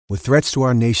With threats to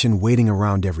our nation waiting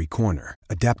around every corner,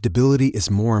 adaptability is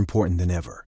more important than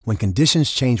ever. When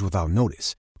conditions change without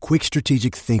notice, quick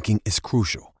strategic thinking is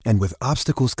crucial. And with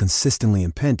obstacles consistently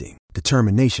impending,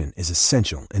 determination is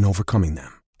essential in overcoming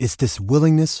them. It's this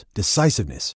willingness,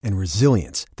 decisiveness, and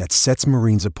resilience that sets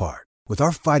Marines apart. With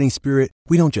our fighting spirit,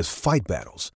 we don't just fight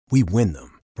battles, we win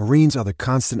them. Marines are the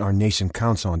constant our nation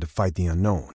counts on to fight the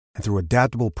unknown. And through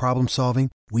adaptable problem solving,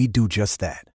 we do just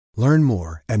that. Learn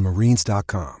more at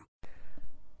marines.com.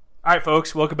 All right,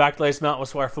 folks, welcome back to the latest Mountain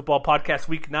West Wire Football Podcast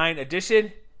Week 9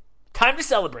 edition. Time to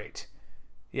celebrate.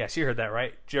 Yes, you heard that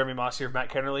right. Jeremy Moss here, Matt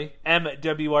Kennerly,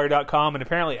 MWWire.com, and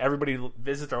apparently everybody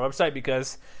visits our website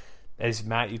because, as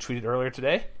Matt, you tweeted earlier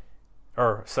today,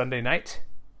 or Sunday night,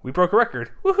 we broke a record.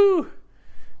 Woohoo!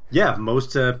 Yeah,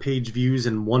 most page views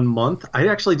in 1 month. I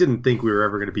actually didn't think we were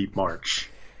ever going to beat March.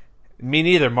 Me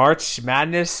neither. March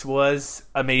Madness was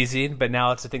amazing, but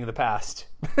now it's a thing of the past,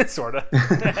 sort of.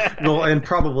 Well, and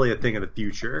probably a thing of the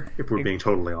future, if we're being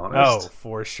totally honest. Oh,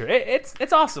 for sure.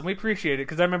 It's awesome. We appreciate it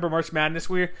because I remember March Madness.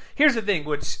 Here's the thing,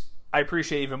 which I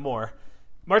appreciate even more.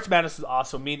 March Madness was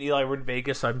awesome. Me and Eli were in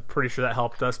Vegas, so I'm pretty sure that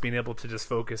helped us being able to just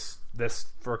focus this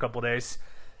for a couple days.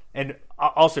 And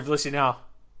also, if you're listening now,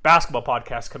 basketball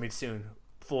podcast coming soon.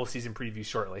 Full season preview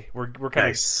shortly. We're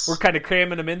kind of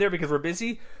cramming them in there because we're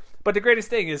busy. But the greatest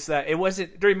thing is that it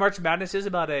wasn't during March Madness. Is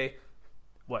about a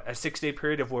 6-day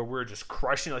period of where we're just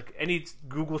crushing. Like any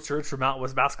Google search for Mountain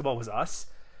West basketball was us.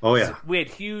 Oh yeah, so we had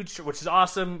huge, which is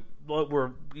awesome.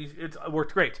 It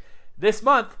worked great. This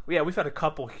month, we've had a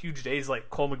couple huge days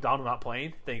like Cole McDonald not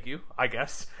playing. Thank you, I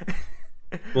guess.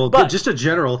 Well, just a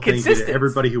general thank you to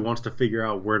everybody who wants to figure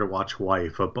out where to watch Hawaii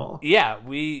football. Yeah,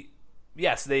 they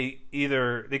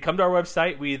come to our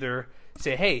website. We either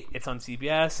say, hey, it's on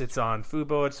CBS, it's on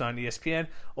Fubo, it's on ESPN,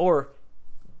 or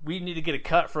we need to get a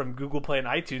cut from Google Play and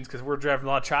iTunes because we're driving a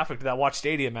lot of traffic to that Watch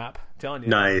Stadium app. I'm telling you.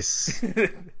 Nice.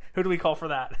 Who do we call for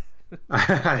that? I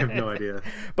have no idea.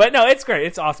 But no, it's great.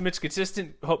 It's awesome. It's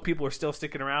consistent. Hope people are still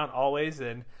sticking around always,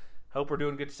 and hope we're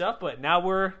doing good stuff. But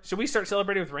now should we start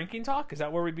celebrating with ranking talk? Is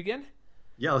that where we begin?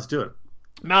 Yeah, let's do it.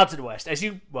 Mountain West. As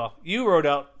you wrote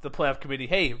out the playoff committee,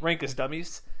 hey, rank us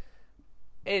dummies.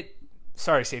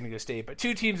 Sorry, San Diego State, but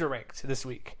 2 teams are ranked this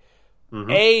week.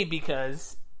 Mm-hmm. A,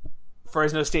 because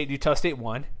Fresno State and Utah State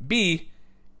won. B,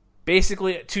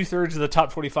 basically 2/3 of the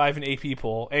top 25 in AP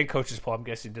poll and coaches poll, I'm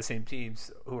guessing the same teams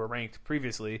who were ranked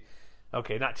previously.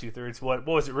 Okay, not 2/3. What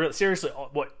was it? Really? Seriously,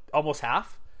 what? Almost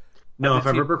half? No, if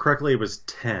I remember correctly, it was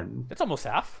 10. It's almost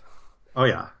half. Oh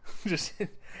yeah.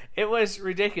 It was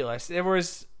ridiculous. It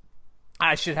was.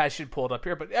 I should pull it up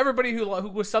here, but everybody who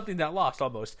was something that lost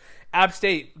almost. App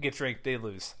State gets ranked, they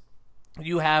lose.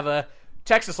 You have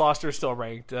Texas lost, they're still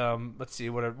ranked. Let's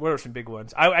see, what are some big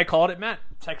ones? I called it, Matt.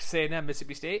 Texas A&M,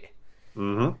 Mississippi State.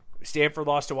 Mm-hmm. Stanford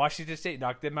lost to Washington State,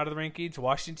 knocked them out of the rankings.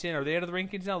 Washington, are they out of the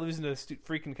rankings now, losing to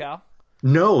freaking Cal?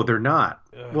 No, they're not.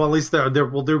 Well, at least they're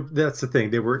that's the thing.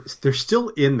 They're still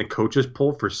in the coaches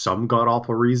poll for some god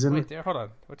awful reason. Wait, hold on.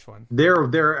 Which one?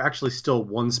 They're actually still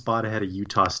one spot ahead of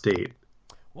Utah State.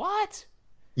 What?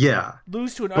 Yeah.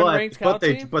 Lose to an unranked Cal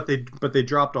team? But they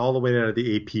dropped all the way out of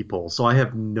the AP poll, so I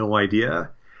have no idea.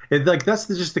 That's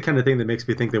just the kind of thing that makes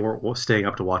me think they weren't staying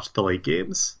up to watch the late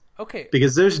games. Okay.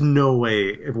 Because there's no way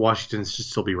if Washington should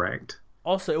still be ranked.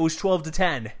 Also, it was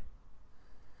 12-10.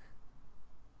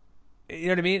 You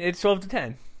know what I mean? It's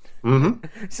 12-10.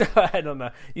 Mm-hmm. So I don't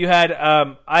know. You had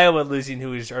Iowa losing,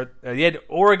 you had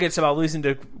Oregon somehow losing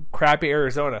to crappy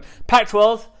Arizona.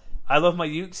 Pac-12. I love my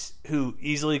Utes, who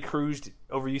easily cruised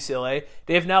over UCLA.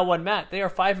 They have now won, Matt. They are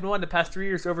 5-1 the past 3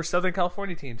 years over Southern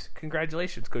California teams.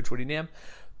 Congratulations, Coach Woody Nam.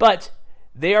 But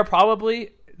they are probably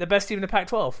the best team in the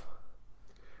Pac-12.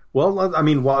 Well, I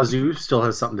mean, Wazoo still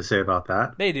has something to say about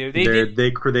that. They do.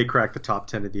 They cracked the top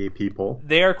 10 of the AP poll.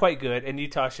 They are quite good, and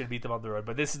Utah should beat them on the road.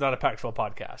 But this is not a Pac-12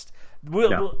 podcast.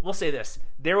 We'll say this: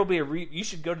 there will be you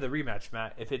should go to the rematch,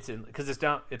 Matt, if it's in because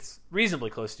it's reasonably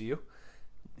close to you.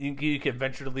 You can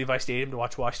venture to Levi Stadium to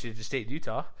watch Washington State and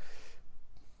Utah.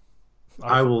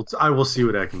 I will see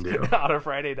what I can do on a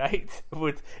Friday night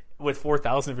with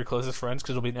 4,000 of your closest friends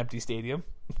because it'll be an empty stadium.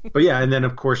 But yeah, and then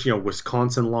of course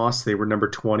Wisconsin lost. They were number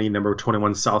 20, number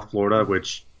 21 South Florida,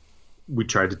 which we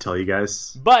tried to tell you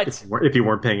guys. But if you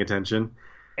weren't paying attention,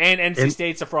 and NC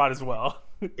State's a fraud as well.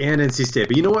 And NC State,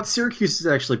 but you know what? Syracuse is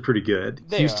actually pretty good.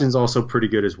 Houston's also pretty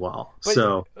good as well. But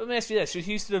so let me ask you this: should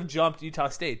Houston have jumped Utah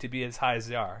State to be as high as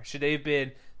they are? Should they have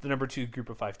been the number 2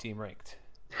 Group of 5 team ranked?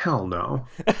 Hell no.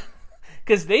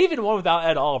 Because they even won without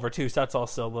Ed Oliver too, so that's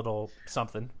also a little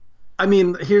something. I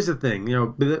mean, here's the thing,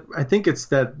 I think it's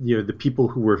that, the people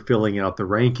who were filling out the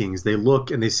rankings, they look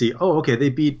and they see, oh, okay, they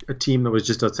beat a team that was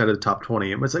just outside of the top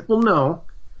 20. And it's like, well, no,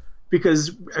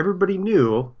 because everybody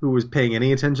knew, who was paying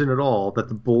any attention at all, that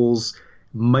the Bulls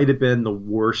might have been the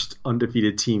worst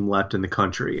undefeated team left in the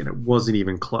country, and it wasn't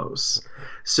even close.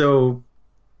 So,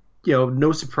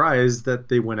 no surprise that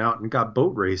they went out and got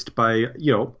boat raced by,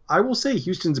 I will say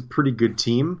Houston's a pretty good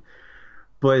team,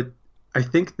 but I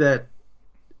think that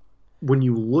when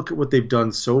you look at what they've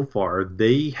done so far,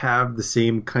 they have the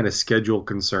same kind of schedule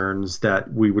concerns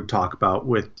that we would talk about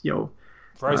with,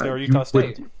 Fresno or Utah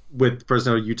State. With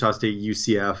Fresno, Utah State,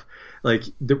 UCF. Like,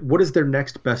 what is their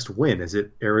next best win? Is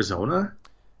it Arizona?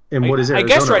 And what is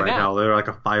Arizona I guess right now? They're like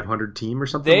a 500 team or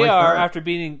something they like are, that? after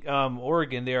beating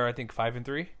Oregon, they are, I think,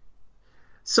 5-3.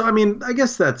 So, I mean, I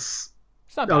guess that's...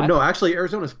 It's not Oh bad. no, actually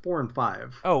Arizona's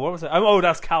 4-5. Oh, what was that? Oh,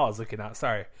 that's Cal I was looking at.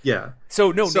 Sorry. Yeah.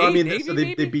 So no, So Navy, I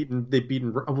mean, they've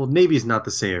beaten. Well, Navy's not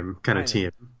the same kind of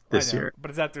team this year.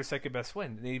 But is that their second best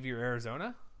win? Navy or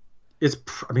Arizona? It's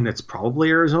probably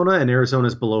Arizona, and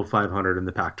Arizona's below 500 in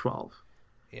the Pac-12.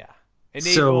 Yeah. And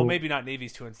Navy, well, maybe not.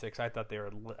 Navy's 2-6. I thought they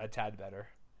were a tad better.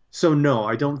 So no,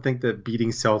 I don't think that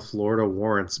beating South Florida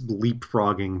warrants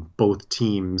leapfrogging both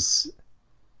teams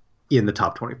in the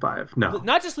top 25. No.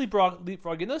 Not just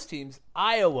leapfrogging those teams.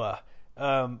 Iowa,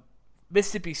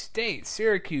 Mississippi State,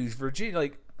 Syracuse, Virginia,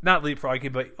 like not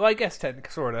leapfrogging, but I guess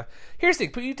sort of. Here's the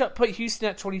thing: put Houston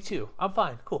at 22. I'm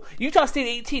fine, cool. Utah State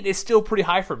 18 is still pretty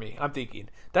high for me. I'm thinking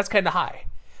that's kind of high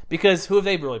because who have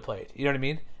they really played? You know what I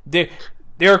mean? Here's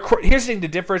the thing: the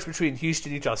difference between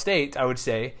Houston and Utah State, I would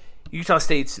say, Utah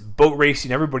State's boat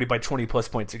racing everybody by 20 plus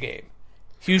points a game.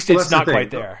 Houston's not quite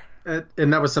there.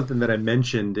 And that was something that I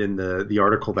mentioned in the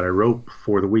article that I wrote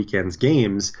for the weekend's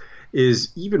games,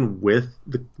 is even with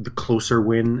the closer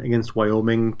win against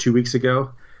Wyoming 2 weeks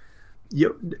ago,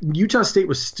 Utah State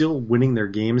was still winning their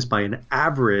games by an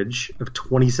average of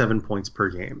 27 points per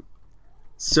game.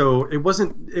 So it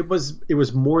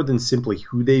was more than simply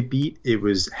who they beat. It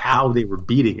was how they were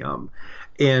beating them.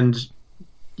 And,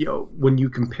 when you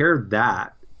compare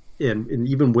that, and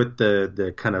even with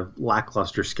the kind of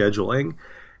lackluster scheduling,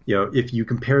 if you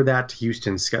compare that to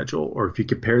Houston's schedule, or if you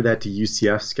compare that to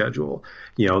UCF's schedule,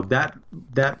 that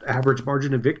average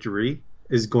margin of victory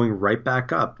is going right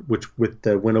back up, which with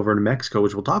the win over New Mexico,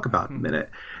 which we'll talk about in a minute,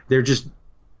 they're just,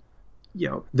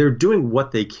 they're doing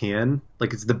what they can.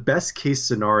 Like, it's the best case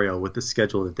scenario with the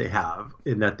schedule that they have,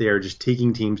 in that they are just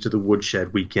taking teams to the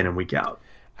woodshed week in and week out.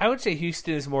 I would say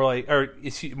Houston is more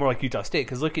like Utah State,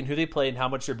 because looking who they play and how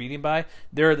much they're beating by,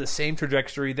 they're the same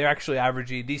trajectory. They're actually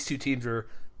averaging, these two teams are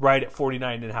right at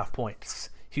 49.5 points.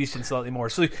 Houston slightly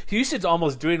more. So Houston's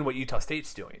almost doing what Utah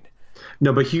State's doing.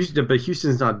 No, but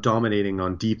Houston's not dominating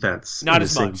on defense not in the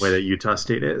as same much. way that Utah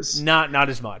State is. Not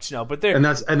as much. No, but they're and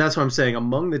that's what I'm saying.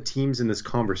 Among the teams in this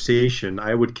conversation,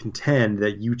 I would contend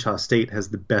that Utah State has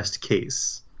the best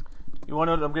case. You want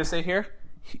to know what I'm going to say here?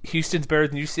 Houston's better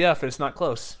than UCF, and it's not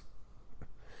close.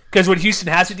 Because when Houston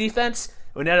has a defense,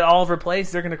 when Ed Oliver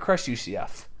plays, they're going to crush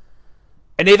UCF.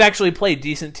 And they've actually played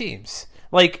decent teams.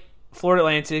 Like Florida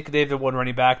Atlantic, they have the one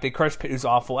running back. They crushed Pitt, who's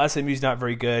awful. SMU's not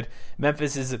very good.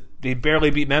 They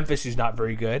barely beat Memphis, who's not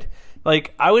very good.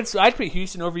 Like, I'd put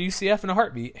Houston over UCF in a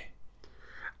heartbeat.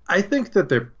 I think that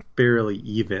they're fairly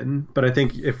even, but I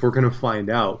think if we're going to find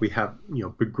out, we have,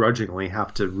 begrudgingly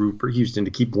have to root for Houston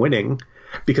to keep winning,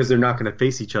 because they're not going to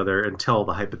face each other until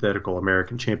the hypothetical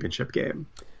American Championship game.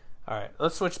 All right,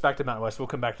 let's switch back to Mountain West. We'll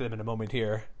come back to them in a moment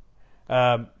here.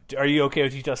 Are you okay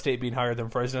with Utah State being higher than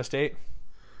Fresno State?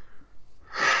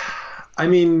 I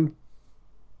mean,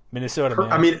 Minnesota.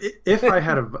 Man. I mean, if I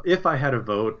had a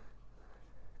vote,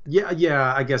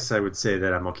 yeah, I guess I would say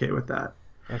that I'm okay with that.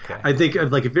 Okay. I think,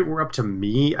 like, if it were up to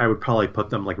me, I would probably put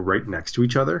them like right next to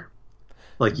each other,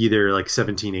 like either like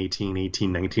 17, 18,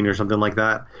 18, 19 or something like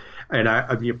that. And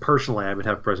I mean, personally, I would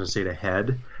have Fresno State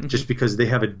ahead, just because they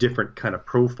have a different kind of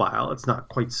profile. It's not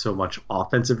quite so much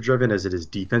offensive driven as it is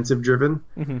defensive driven.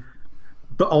 Mm-hmm.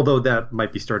 But although that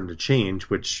might be starting to change,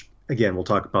 which, again, we'll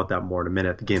talk about that more in a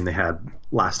minute, the game they had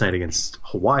last night against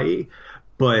Hawaii.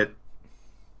 But,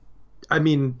 I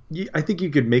mean, I think you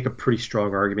could make a pretty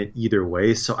strong argument either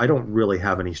way, so I don't really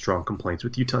have any strong complaints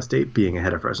with Utah State being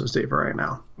ahead of Fresno State for right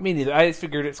now. Me neither. I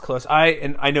figured it's close.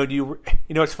 I know you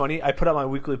know what's funny? I put out my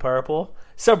weekly power poll.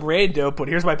 Some rando, but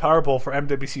here's my power poll for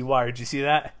MWC Wire. Did you see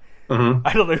that? Mm-hmm.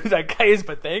 I don't know who that guy is,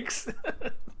 but thanks.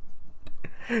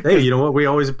 Hey, you know what? We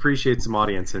always appreciate some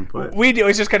audience input. We do.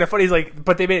 It's just kind of funny. He's like,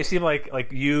 but they made it seem like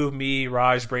you, me,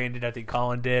 Raj, Brandon, I think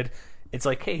Colin did. It's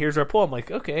like, hey, here's our poll. I'm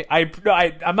like, okay.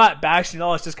 I'm not bashing at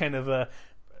all. It's just kind of, at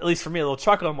least for me, a little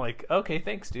chuckle. I'm like, okay,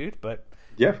 thanks, dude. But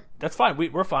Yeah. That's fine.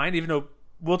 We're fine, even though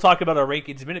we'll talk about our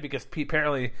rankings in a minute because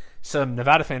apparently some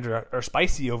Nevada fans are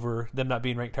spicy over them not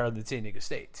being ranked higher than San Diego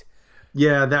State.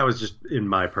 Yeah, that was just in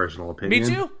my personal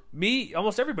opinion. Me too.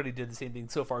 Almost everybody did the same thing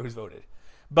so far who's voted.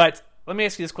 But let me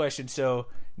ask you this question. So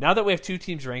now that we have 2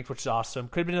 teams ranked, which is awesome,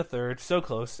 could have been a third, so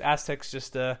close. Aztecs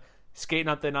just skating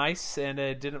on thin ice and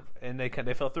didn't, and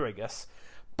they fell through, I guess.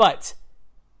 But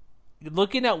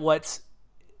looking at what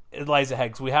lies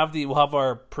ahead, we'll have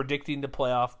our predicting the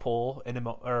playoff poll,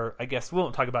 or I guess we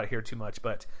won't talk about it here too much,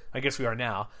 but I guess we are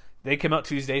now. They come out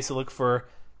Tuesday, so look for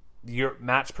your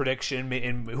match prediction,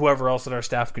 and whoever else in our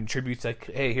staff contributes, like,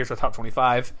 hey, here's our top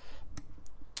 25.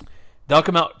 They'll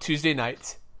come out Tuesday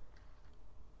night.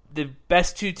 The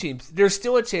best 2 teams, there's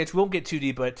still a chance. We won't get too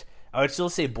deep, but I would still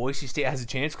say Boise State has a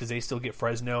chance because they still get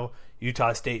Fresno,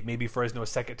 Utah State, maybe Fresno a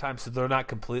second time, so they're not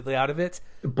completely out of it.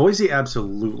 Boise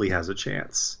absolutely has a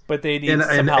chance, but they need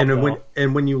some help.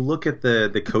 When you look at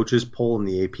the coaches poll and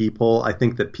the AP poll, I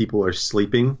think that people are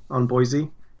sleeping on Boise.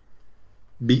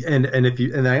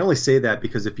 And I only say that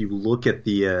because if you look at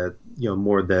the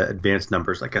more the advanced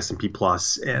numbers like S&P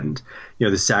Plus and the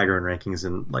Sagarin rankings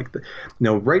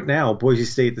and right now Boise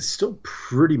State is still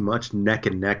pretty much neck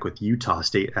and neck with Utah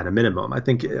State at a minimum. I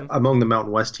think among the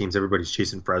Mountain West teams everybody's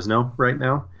chasing Fresno right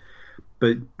now,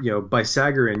 but by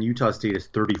Sagarin Utah State is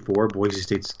 34, Boise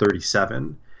State's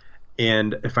 37,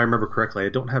 and if I remember correctly, I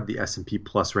don't have the S&P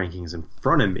Plus rankings in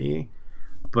front of me,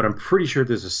 but I'm pretty sure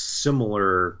there's a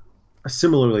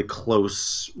similarly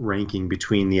close ranking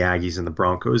between the Aggies and the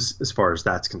Broncos as far as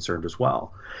that's concerned as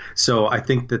well. So I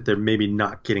think that they're maybe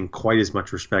not getting quite as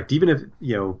much respect, even if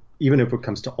it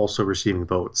comes to also receiving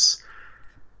votes.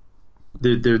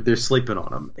 They're sleeping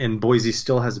on them, and Boise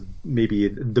still has maybe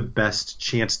the best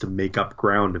chance to make up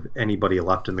ground of anybody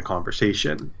left in the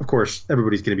conversation. Of course,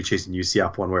 everybody's going to be chasing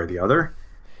UCF one way or the other.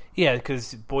 Yeah,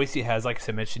 because Boise has, like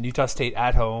I mentioned, Utah State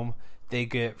at home. They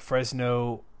get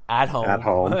Fresno at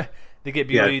home. They get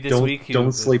BYU this week.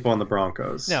 Don't sleep on the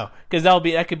Broncos. No, because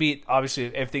that could be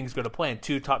obviously if things go to plan,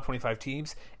 2 top 25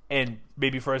 teams, and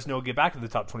maybe Fresno will get back to the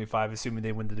top 25, assuming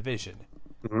they win the division.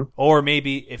 Mm-hmm. Or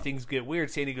maybe if things get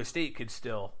weird, San Diego State could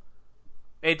still.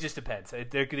 It just depends.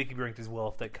 They could be ranked as well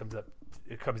if that comes up.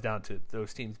 It comes down to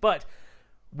those teams. But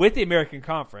with the American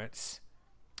Conference,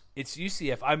 it's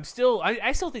UCF. I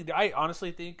still think. I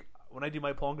honestly think when I do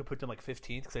my poll, I'm gonna put them like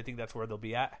 15th because I think that's where they'll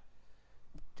be at.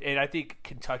 And I think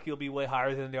Kentucky will be way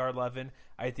higher than they are 11.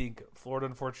 I think Florida,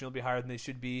 unfortunately, will be higher than they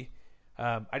should be.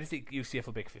 I just think UCF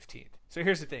will make 15. So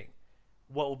here's the thing.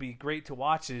 What will be great to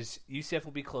watch is UCF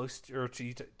will be close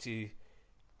to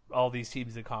all these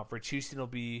teams in the conference. Houston will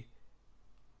be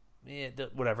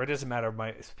whatever. It doesn't matter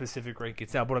my specific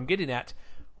rankings now. But what I'm getting at,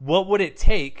 what would it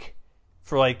take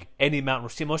for any Mountain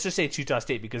West team? Let's just say it's Utah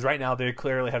State because right now they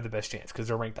clearly have the best chance because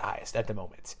they're ranked the highest at the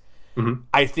moment. Mm-hmm.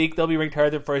 I think they'll be ranked higher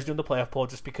than Fresno in the playoff poll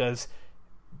just because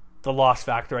the loss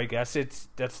factor, I guess.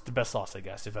 That's the best loss, I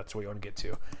guess, if that's what you want to get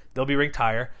to. They'll be ranked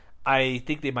higher. I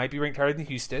think they might be ranked higher than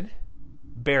Houston.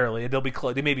 Barely. They'll be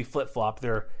close. They may be flip-flop.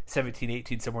 They're 17,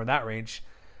 18, somewhere in that range.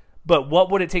 But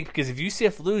what would it take? Because if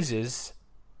UCF loses,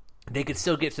 they could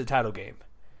still get to the title game.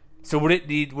 So would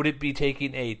it be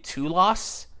taking a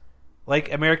 2-loss,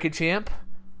 like American champ?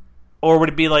 Or would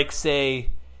it be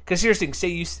say... Because here's the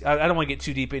thing, I don't want to get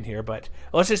too deep in here, but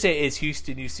let's just say it's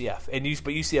Houston, UCF,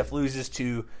 but UCF loses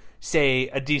to, say,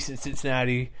 a decent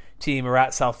Cincinnati team or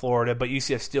at South Florida, but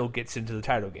UCF still gets into the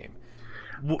title game.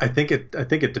 I think it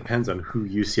depends on who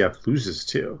UCF loses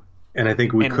to, and I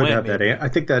think we could have that. I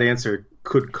think that answer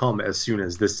could come as soon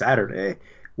as this Saturday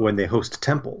when they host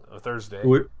Temple. Or Thursday.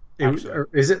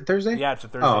 Is it Thursday? Yeah, it's a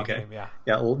Thursday game. Yeah.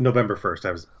 Yeah, well, November 1st.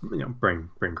 I was brain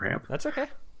cramp. That's okay.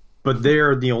 But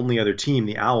they're the only other team,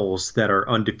 the Owls, that are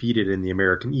undefeated in the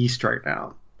American East right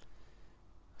now.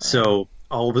 So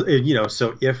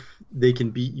so if they can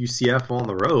beat UCF on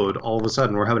the road, all of a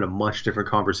sudden we're having a much different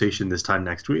conversation this time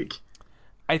next week.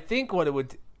 I think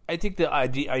the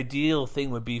ideal thing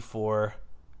would be for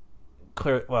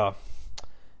clear. Well,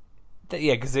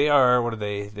 because they are. What are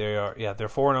they? They're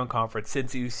 4-0 conference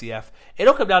since UCF. It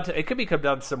could come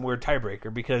down to some weird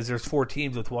tiebreaker because there's 4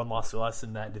 teams with 1 loss or less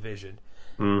in that division.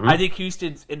 Mm-hmm. I think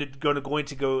Houston's going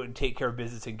to go and take care of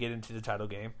business and get into the title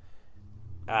game.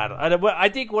 I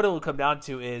think what it will come down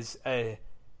to is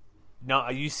not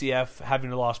a UCF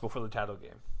having a loss before the title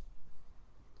game.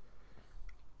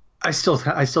 I still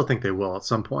think they will at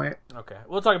some point. Okay,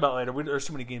 we'll talk about it later. There's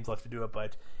so many games left to do it,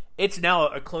 but it's now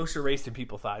a closer race than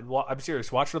people thought. Well, I'm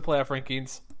serious. Watch the playoff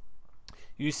rankings.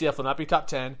 UCF will not be top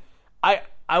 10. I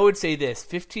would say this: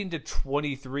 15 to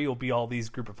 23 will be all these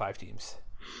group of 5 teams.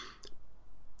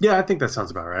 Yeah, I think that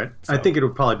sounds about right. So, I think it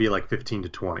would probably be 15 to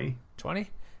 20. 20?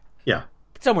 Yeah.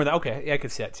 Somewhere that okay, yeah, I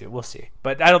could see that too. We'll see,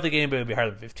 but I don't think anybody will be higher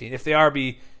than 15. If they are, I'll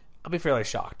be fairly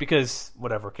shocked because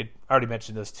whatever. I already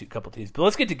mentioned those couple teams, but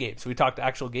let's get to games. So we talked to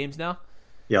actual games now.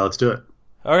 Yeah, let's do it.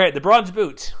 All right, the Bronze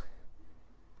Boot.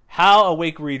 How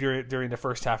awake were you during the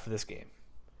first half of this game?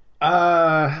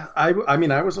 I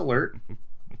mean, I was alert.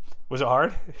 Was it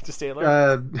hard to stay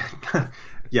alert?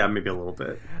 Yeah, maybe a little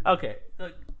bit. Okay,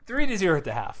 3-0 at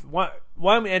the half.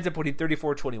 Wyoming ends up winning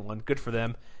 34-21. Good for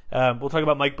them. We'll talk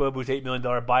about Mike Bobo's $8 million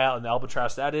buyout and the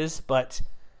albatross that is. But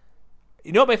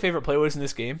you know what my favorite play was in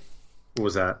this game? What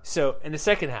was that? So in the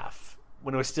second half,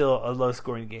 when it was still a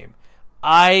low-scoring game,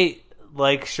 I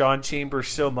like Sean Chambers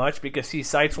so much because he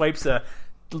sideswipes a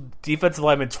defensive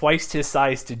lineman twice his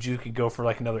size to juke and go for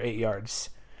like another 8 yards.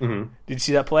 Mm-hmm. Did you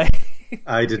see that play?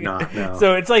 I did not. No.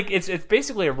 So it's like it's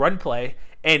basically a run play,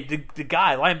 and the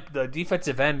guy, the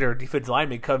defensive end or defensive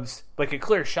lineman, comes like a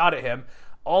clear shot at him.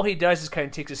 All he does is kind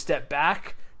of takes a step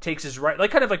back, takes his right,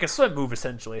 like kind of like a swim move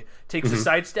essentially. Takes a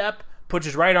side step, puts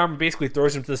his right arm, and basically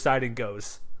throws him to the side and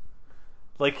goes.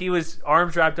 Like he was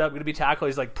arms wrapped up, going to be tackled.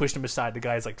 He's like pushed him aside. The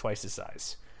guy's like twice his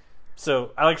size.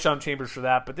 So I like Sean Chambers for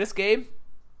that. But this game,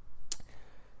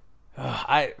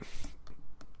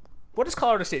 what is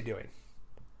Colorado State doing?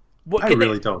 I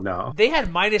really don't know. They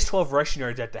had minus 12 rushing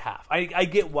yards at the half. I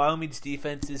get Wyoming's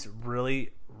defense is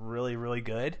really, really, really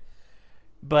good,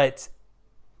 but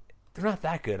they're not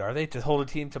that good, are they? To hold a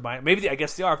team to minus, maybe I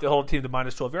guess they are if they hold a team to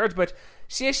minus 12 yards. But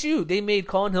CSU, they made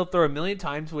Colin Hill throw 1,000,000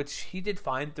 times, which he did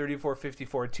fine,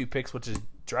 34-54 and 2 picks, which is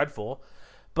dreadful.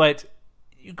 But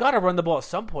you got to run the ball at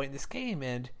some point in this game,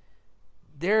 and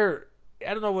I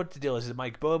don't know what the deal is. Is it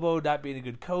Mike Bobo not being a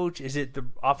good coach? Is it the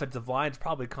offensive line? It's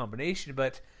probably a combination,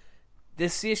 but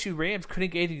this CSU Rams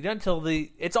couldn't get anything done until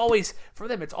it's always, for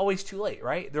them, it's always too late,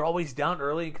 right? They're always down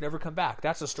early and can never come back.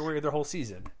 That's the story of their whole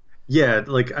season. Yeah,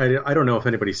 like I don't know if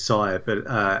anybody saw it, but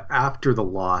after the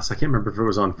loss, I can't remember if it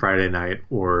was on Friday night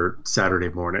or Saturday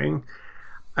morning,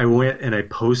 I went and I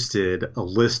posted a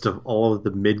list of all of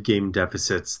the mid-game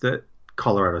deficits that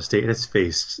Colorado State has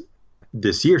faced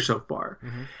this year so far.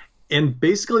 Mm-hmm. And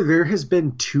basically there has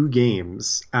been 2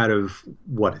 games out of,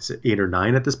 8 or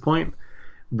 9 at this point,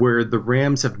 where the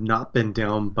Rams have not been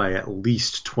down by at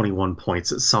least 21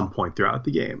 points at some point throughout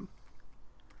the game.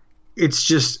 It's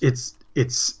just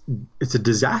it's a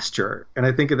disaster. And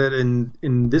I think that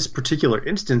in this particular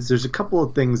instance, there's a couple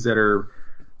of things that are,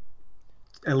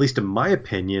 at least in my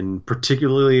opinion,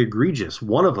 particularly egregious.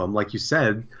 One of them, like you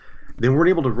said, they weren't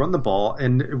able to run the ball,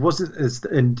 and it wasn't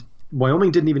and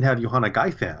Wyoming didn't even have Johanna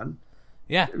Gaifan.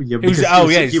 Yeah.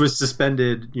 He was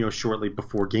suspended, shortly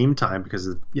before game time because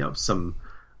of, some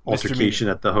altercation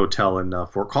at the hotel in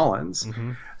Fort Collins.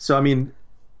 Mm-hmm. So, I mean,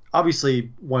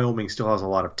 obviously Wyoming still has a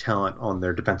lot of talent on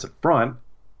their defensive front,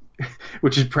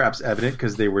 which is perhaps evident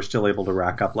because they were still able to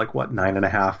rack up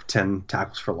 9.5, 10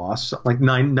 tackles for loss, like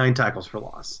nine tackles for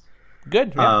loss.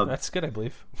 Good. Yeah, that's good, I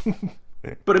believe.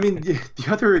 But I mean, the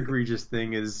other egregious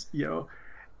thing is,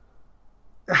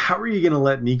 how are you going to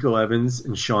let Nico Evans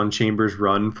and Sean Chambers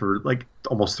run for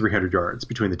almost 300 yards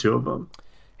between the two of them?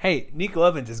 Hey, Nico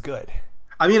Evans is good.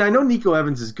 I mean, I know Nico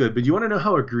Evans is good, but you want to know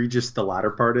how egregious the latter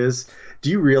part is?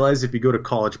 Do you realize if you go to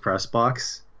College Press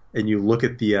Box and you look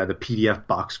at the PDF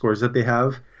box scores that they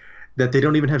have, that they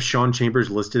don't even have Sean Chambers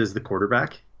listed as the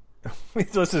quarterback?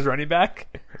 He's listed as running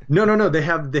back? No. They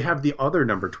have the other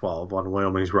number 12 on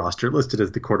Wyoming's roster listed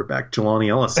as the quarterback, Jelani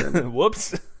Ellison.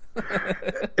 Whoops.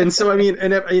 And so, I mean,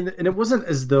 and it wasn't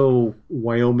as though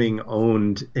Wyoming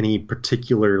owned any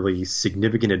particularly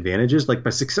significant advantages. Like by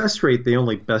success rate, they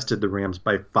only bested the Rams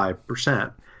by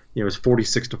 5%. It was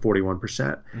 46 to 41%.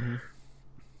 Mm-hmm.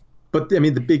 But I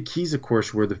mean, the big keys, of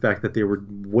course, were the fact that they were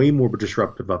way more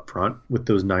disruptive up front with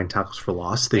those 9 tackles for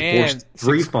loss. They forced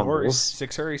 3 fumbles,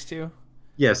 6 hurries too.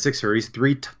 Yeah, 6 hurries,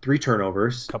 three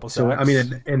turnovers. Couple sacks. So I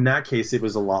mean, in that case, it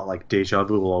was a lot like deja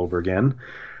vu all over again.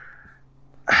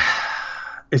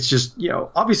 It's just,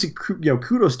 obviously,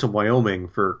 kudos to Wyoming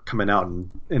for coming out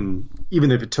and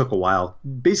even if it took a while,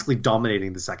 basically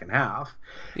dominating the second half.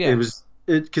 Yeah.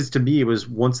 Because to me, it was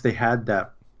once they had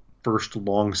that first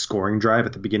long scoring drive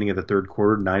at the beginning of the third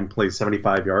quarter, 9 plays,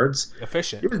 75 yards.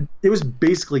 Efficient. It was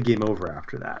basically game over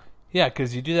after that. Yeah,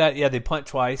 because you do that. Yeah, they punt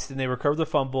twice, then they recover the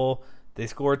fumble, they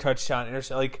score a touchdown,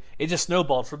 it just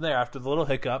snowballed from there after the little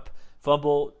hiccup,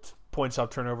 fumble, points off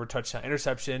turnover, touchdown,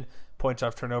 interception, points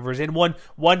off turnovers, and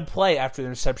one play after the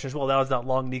interception as well. That was that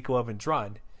long Nico Evans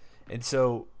run. And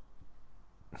so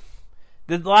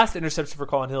the last interception for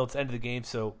Colin Hill, it's the end of the game,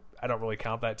 so I don't really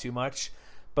count that too much.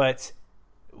 But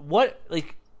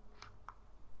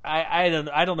I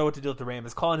don't know what to do with the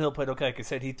Rams. Colin Hill played okay. Like I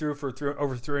said, he threw for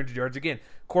over 300 yards. Again,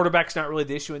 quarterback's not really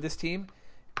the issue in this team.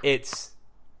 It's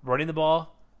running the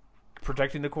ball,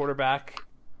 protecting the quarterback,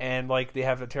 and like they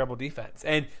have a terrible defense.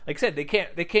 And like I said, they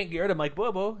can't get rid of Mike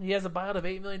Bobo. He has a buyout of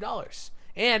 $8 million,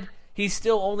 and he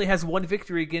still only has one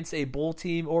victory against a bowl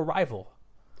team or rival.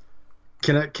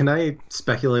 Can I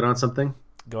speculate on something?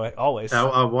 Go ahead. Always.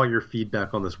 I want your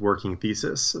feedback on this working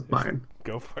thesis of mine.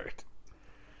 Go for it.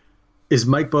 Is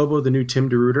Mike Bobo the new Tim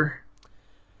DeRuyter?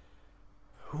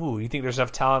 Ooh, you think there's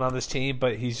enough talent on this team,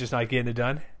 but he's just not getting it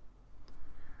done?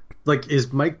 Like,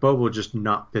 is Mike Bobo just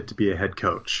not fit to be a head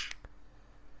coach?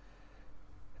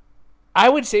 I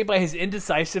would say by his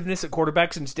indecisiveness at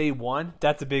quarterback since day one,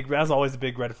 that's always a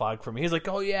big red flag for me. He's like,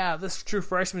 oh yeah, this true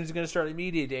freshman is going to start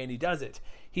immediate day, and he does it.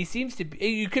 He seems to be,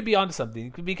 you could be onto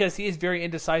something because he is very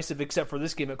indecisive, except for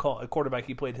this game at quarterback.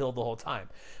 He played Hill the whole time.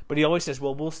 But he always says,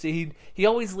 well, we'll see. He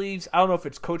always leaves, I don't know if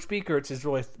it's coach speak or it's his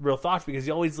real thoughts, because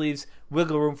he always leaves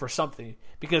wiggle room for something.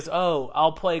 Because,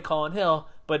 I'll play Colin Hill,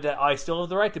 but I still have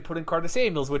the right to put in Carter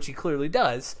Samuels, which he clearly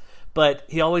does. But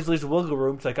he always leaves a wiggle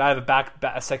room to, like, I have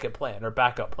a second plan or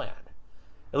backup plan,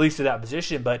 at least to that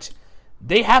position. But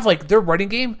they have, like, their running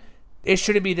game, it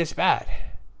shouldn't be this bad.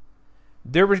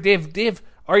 They have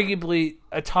arguably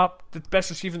the best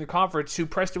receiver in the conference, who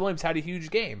Preston Williams had a huge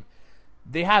game.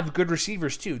 They have good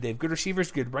receivers too. They have good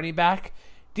receivers, good running back.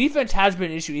 Defense has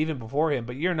been an issue even before him,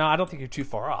 but I don't think you're too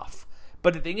far off.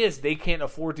 But the thing is, they can't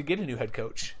afford to get a new head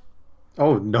coach.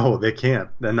 Oh no, they can't.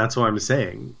 And that's what I'm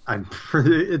saying.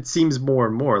 It seems more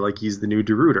and more like he's the new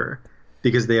DeRuyter,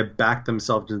 because they have backed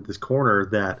themselves into this corner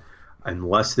that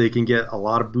unless they can get a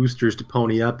lot of boosters to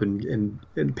pony up and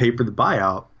pay for the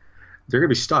buyout, they're going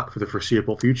to be stuck for the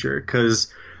foreseeable future.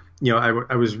 Because,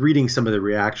 I was reading some of the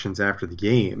reactions after the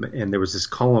game, and there was this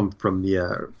column from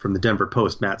the Denver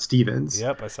Post, Matt Stevens.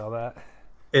 Yep, I saw that.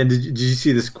 And did you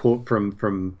see this quote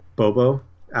from Bobo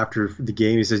after the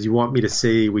game? He says, "You want me to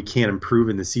say we can't improve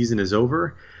and the season is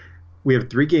over? We have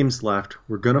 3 games left.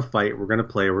 We're going to fight. We're going to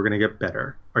play. We're going to get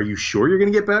better. Are you sure you're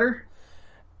going to get better?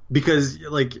 Because,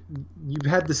 like, you've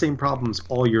had the same problems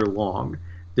all year long.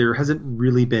 There hasn't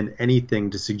really been anything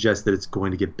to suggest that it's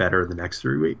going to get better in the next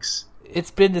 3 weeks."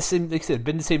 It's been the same. Like I said,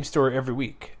 been the same story every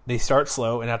week. They start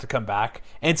slow and have to come back,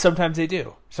 and sometimes they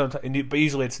do. But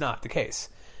usually it's not the case.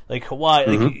 Like Hawaii,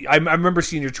 like I remember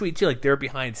seeing your tweet too. Like they're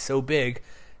behind so big,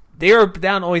 they are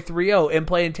down only 3-0 and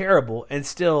playing terrible, and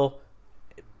still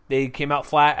they came out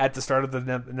flat at the start of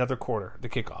another quarter, the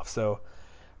kickoff. So,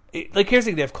 here's the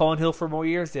thing: they have Colin Hill for more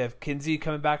years. They have Kinsey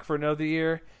coming back for another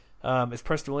year. Is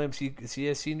Preston Williams? Is he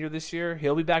a senior this year?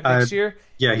 He'll be back next year.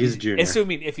 Yeah, he's a junior.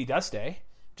 Assuming if he does stay,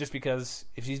 just because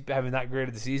if he's having that great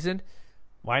of the season,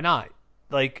 why not?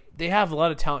 Like they have a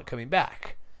lot of talent coming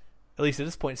back, at least at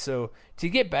this point. So to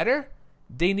get better,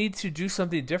 they need to do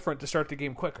something different to start the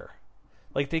game quicker.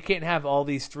 Like they can't have all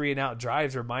these 3-and-out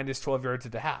drives or minus 12 yards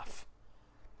at the half.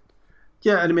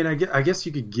 Yeah, I mean, I guess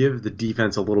you could give the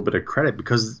defense a little bit of credit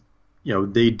because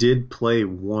they did play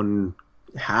one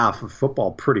half of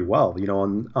football pretty well.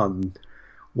 On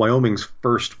Wyoming's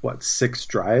first 6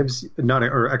 drives,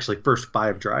 first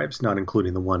 5 drives, not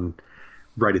including the one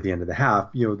right at the end of the half.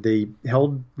 They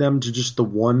held them to just the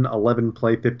 11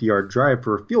 play 50-yard drive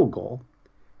for a field goal,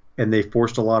 and they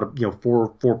forced a lot of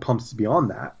four pumps beyond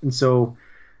that, and so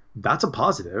that's a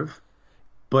positive.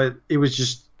 But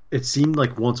it seemed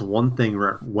like once one thing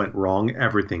went wrong,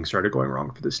 everything started going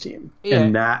wrong for this team,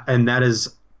 and that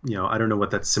is I don't know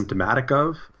what that's symptomatic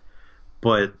of.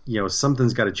 But,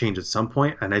 something's got to change at some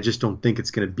point, and I just don't think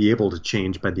it's going to be able to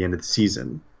change by the end of the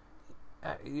season.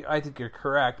 I think you're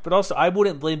correct. But also, I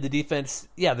wouldn't blame the defense.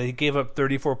 Yeah, they gave up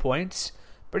 34 points.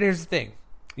 But here's the thing.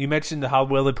 You mentioned how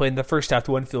well they played in the first half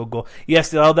to 1 field goal.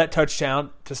 Yes, they allowed that touchdown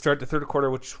to start the third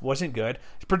quarter, which wasn't good.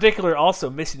 Particularly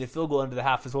also missing the field goal into the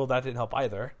half as well. That didn't help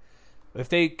either. If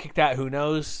they kicked that, who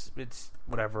knows? It's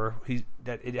whatever.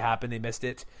 It happened. They missed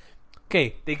it.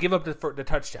 Okay, they give up the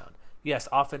touchdown. Yes,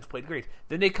 offense played great.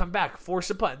 Then they come back,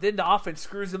 force a punt. Then the offense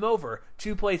screws them over.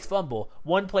 2 plays fumble,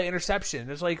 1 play interception.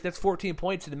 That's 14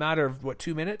 points in a matter of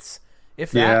 2 minutes, if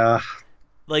that. Yeah.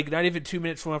 Like not even 2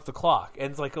 minutes from off the clock,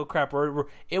 and it's like, oh crap!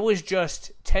 It was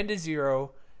just 10-0.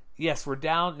 Yes, we're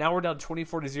down. Now we're down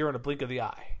 24-0 in a blink of the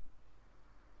eye.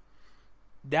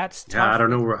 That's tough. Yeah, I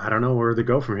don't know where to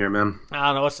go from here, man. I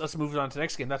don't know. Let's move on to the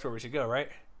next game. That's where we should go, right?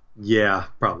 Yeah,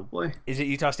 probably. Is it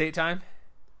Utah State time?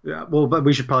 Yeah, well, but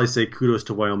we should probably say kudos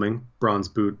to Wyoming. Bronze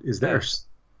boot is theirs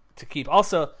to keep.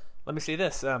 Also, let me say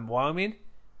this: Wyoming,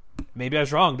 maybe I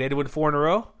was wrong. They had to win 4 in a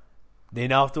row. They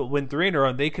now have to win 3 in a row,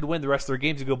 and they could win the rest of their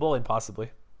games and go bowling,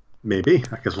 possibly. Maybe.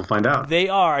 I guess we'll find out. They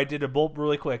are. I did a bolt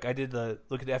really quick. I did the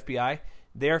look at the FBI.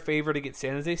 They're favored against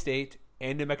San Jose State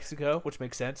and New Mexico, which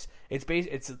makes sense. It's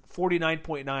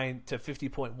 49.9 to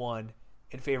 50.1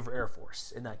 in favor of Air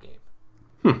Force in that game.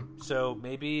 So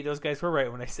maybe those guys were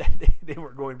right when I said they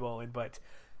weren't going bowling, but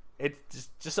it's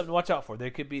just something to watch out for.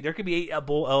 There could be 8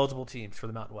 bowl eligible teams for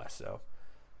the Mountain West. So,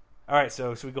 all right.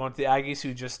 So should we go on to the Aggies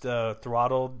who just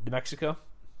throttled New Mexico?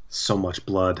 So much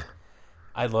blood.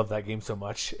 I love that game so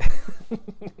much.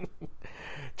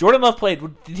 Jordan Love played.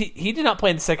 He did not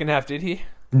play in the second half, did he?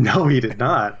 No, he did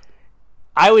not.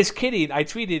 I was kidding. I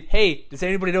tweeted, "Hey, does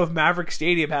anybody know if Maverick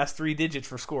Stadium has 3 digits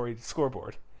for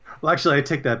scoreboard?" Well, actually, I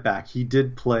take that back. He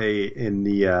did play in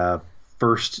the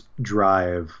first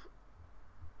drive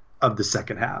of the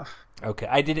second half. Okay,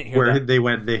 I didn't hear where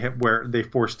that. Where they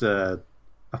forced a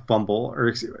fumble,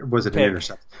 or was it an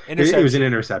interception? Interception? It was an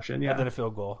interception, yeah. And then a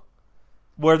field goal.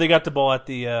 Where they got the ball at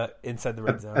the inside the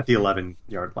red zone. At the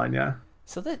 11-yard line, yeah.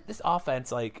 So this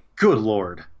offense, like... Good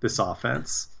Lord, this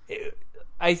offense.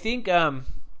 I think I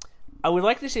would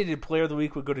like to say the player of the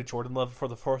week would go to Jordan Love for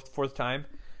the fourth time,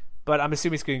 but I'm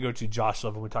assuming it's going to go to Josh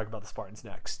Love when we talk about the Spartans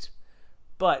next.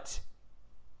 But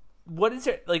what is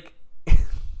it, like...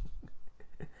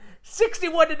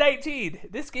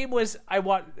 61-19. This game was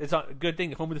it's a good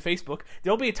thing home with the Facebook.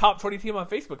 There'll be a top 20 team on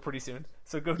Facebook pretty soon.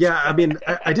 So go. Yeah, I mean,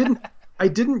 I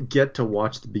didn't get to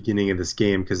watch the beginning of this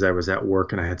game because I was at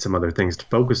work and I had some other things to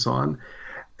focus on.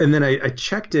 And then I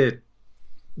checked it,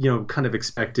 kind of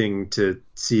expecting to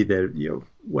see that,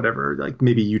 whatever, like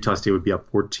maybe Utah State would be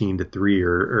up 14-3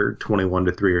 or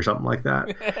 21-3 or something like that.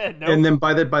 Nope. And then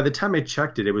by the time I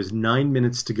checked it, it was 9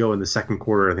 minutes to go in the second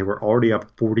quarter and they were already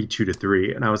up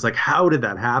 42-3. And I was like, how did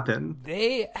that happen?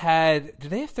 Did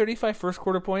they have 35 first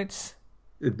quarter points?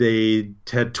 They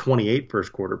had 28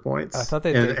 first quarter points. I thought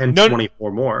they and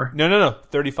 24 more. No.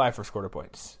 35 first quarter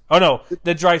points. Oh no,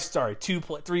 the drive. Sorry,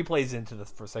 3 plays into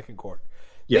the second quarter.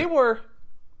 Yeah. They were.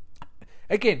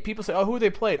 Again, people say, "Oh, who they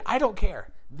played?" I don't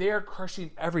care. They're crushing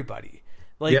everybody.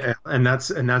 Like, yeah, and that's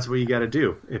what you got to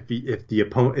do. If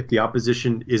the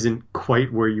opposition isn't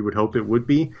quite where you would hope it would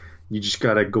be, you just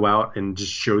got to go out and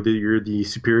just show that you're the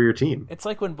superior team. It's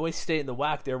like when Boise State in the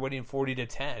WAC, they're winning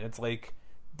 40-10. It's like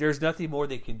there's nothing more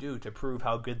they can do to prove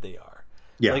how good they are.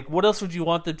 Yeah. Like, what else would you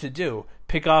want them to do?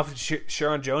 Pick off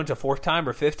Sharon Jones a 4th time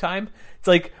or 5th time? It's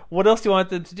like, what else do you want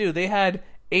them to do? They had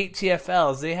 8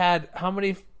 TFLs. They had how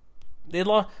many? They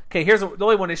lost. Okay, here's the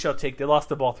only one issue I'll take. They lost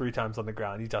the ball 3 times on the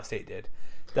ground. Utah State did.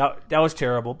 That was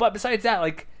terrible. But besides that,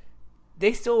 like,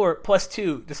 they still were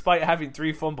 +2 despite having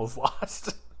 3 fumbles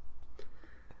lost.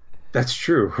 That's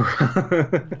true.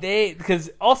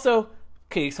 Because also,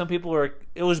 okay, some people were.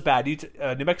 It was bad.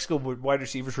 New Mexico wide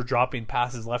receivers were dropping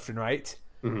passes left and right.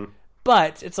 Mm-hmm.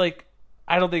 But it's like,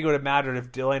 I don't think it would have mattered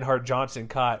if Delane Hart Johnson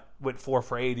went 4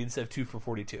 for 80 instead of 2 for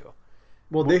 42.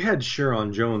 Well, they had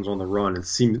Sharon Jones on the run. It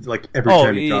seemed like every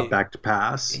time he got back to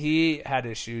pass. He had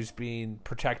issues being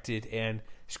protected and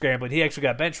scrambling. He actually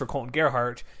got benched for Colton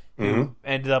Gerhart, who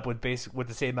ended up with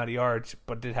the same amount of yards,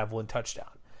 but did have 1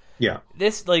 touchdown. Yeah.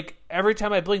 This, like, every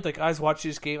time I blinked, like, I was watching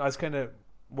this game, I was kind of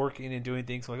working and doing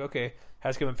things. I'm like, okay,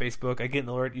 how's it going on Facebook? I get an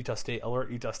alert, Utah State. I'm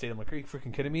like, are you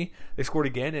freaking kidding me? They scored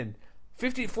again, and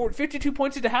 52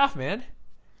 points at the half, man.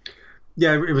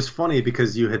 Yeah, it was funny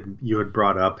because you had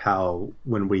brought up how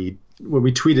when we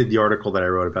tweeted the article that I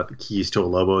wrote about the keys to a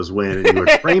Lobos win, and you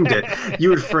had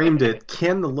framed it.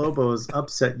 Can the Lobos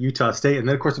upset Utah State? And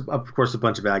then of course a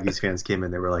bunch of Aggies fans came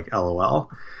in. They were like, LOL.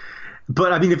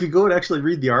 But I mean, if you go and actually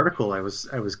read the article, I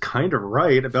was kind of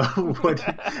right about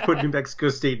what New Mexico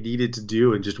State needed to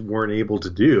do and just weren't able to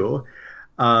do.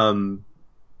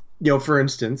 For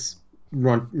instance,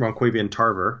 Ronquavian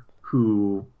Tarver,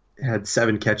 who had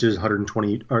 7 catches,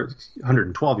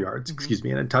 112 yards,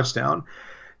 and a touchdown.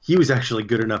 He was actually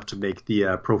good enough to make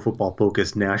the Pro Football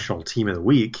Focus National Team of the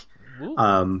Week.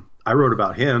 I wrote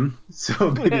about him,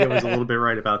 so maybe I was a little bit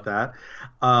right about that.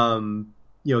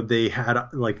 They had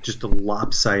like just a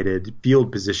lopsided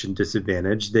field position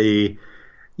disadvantage. They,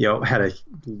 had a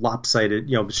lopsided,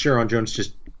 Sharon Jones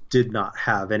just did not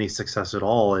have any success at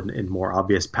all in more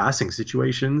obvious passing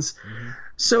situations. Mm-hmm.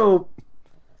 So,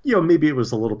 maybe it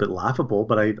was a little bit laughable,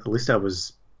 but at least I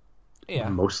was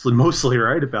mostly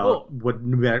right about what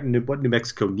New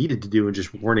Mexico needed to do and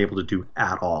just weren't able to do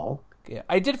at all. Yeah,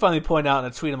 I did finally point out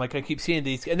in a tweet, I'm like, I keep seeing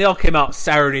these, and they all came out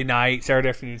Saturday night, Saturday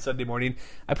afternoon, Sunday morning.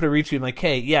 I put a retweet, I'm like,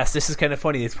 hey, yes, this is kind of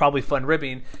funny. It's probably fun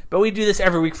ribbing, but we do this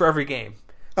every week for every game.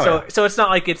 So it's not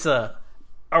like it's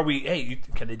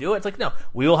can they do it? It's like, no,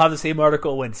 we will have the same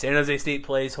article when San Jose State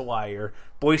plays Hawaii or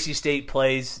Boise State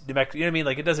plays New Mexico. You know what I mean?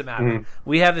 Like, it doesn't matter. Mm-hmm.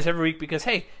 We have this every week because,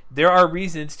 hey, there are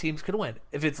reasons teams could win.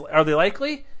 Are they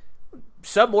likely?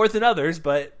 some more than others,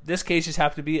 but this case just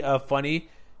happened to be a funny,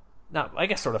 not I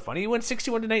guess sort of funny. He went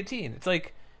 61-19. It's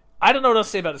like I don't know what else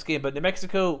to say about this game, but New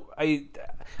Mexico, I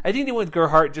think they went with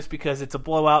Gerhart just because it's a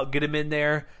blowout. Get him in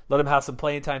there, let him have some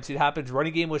playing time, see what happens.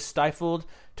 Running game was stifled.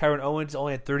 Tyrone Owens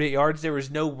only had 38 yards. There was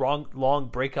no long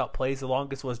breakout plays. The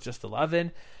longest was just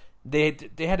 11. They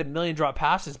had a million drop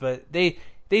passes, but they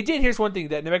did. Here's one thing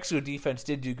that New Mexico defense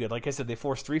did do good. Like I said, they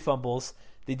forced 3 fumbles.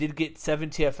 They did get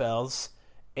 7 TFLs,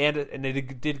 and they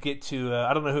did get to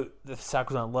I don't know who the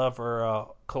sack was on, Love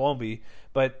or Colombi,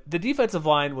 but the defensive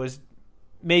line was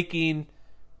making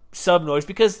some noise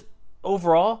because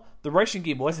overall the rushing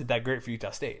game wasn't that great for Utah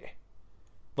State.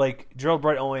 Like Gerald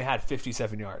Bright only had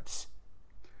 57 yards.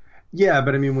 Yeah,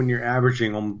 but I mean, when you're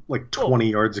averaging on like 20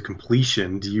 yards of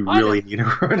completion, do you really need a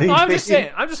running game? I'm game? just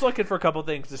saying. I'm just looking for a couple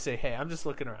things to say. Hey, I'm just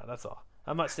looking around. That's all.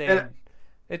 I'm not saying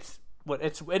it is what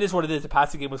it is. The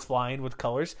passing game was flying with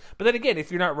colors, but then again,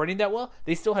 if you're not running that well,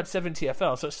 they still had 7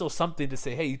 TFL, so it's still something to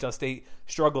say. Hey, Utah State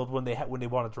struggled when they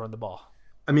wanted to run the ball.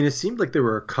 I mean, it seemed like there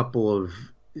were a couple of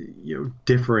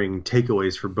differing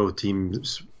takeaways for both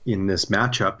teams in this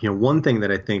matchup. One thing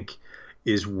that I think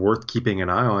is worth keeping an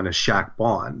eye on is Shaq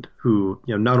Bond, who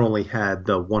not only had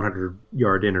the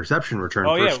 100-yard interception return.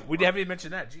 Oh yeah, we haven't even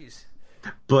mentioned that. Jeez.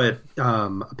 But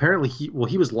apparently he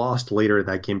was lost later in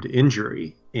that game to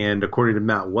injury, and according to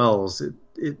Matt Wells,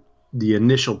 the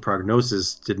initial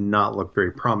prognosis did not look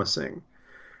very promising.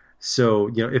 So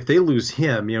if they lose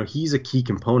him, he's a key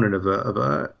component of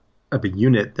a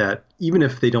unit that even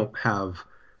if they don't have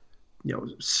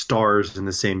stars in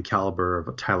the same caliber of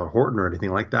a Tyler Horton or anything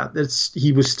like that,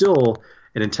 he was still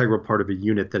an integral part of a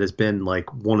unit that has been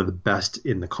like one of the best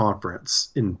in the conference,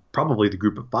 in probably the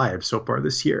group of 5 so far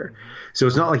this year. So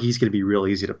it's not like he's going to be real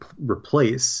easy to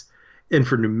replace. And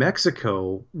for New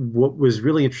Mexico, what was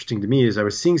really interesting to me is I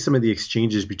was seeing some of the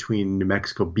exchanges between New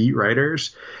Mexico beat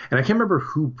writers, and I can't remember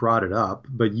who brought it up,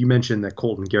 but you mentioned that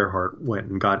Colton Gerhart went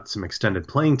and got some extended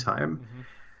playing time. Mm-hmm.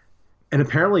 And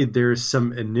apparently there's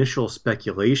some initial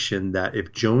speculation that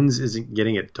if Jones isn't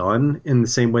getting it done in the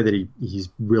same way that he's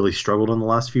really struggled in the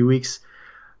last few weeks,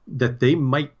 that they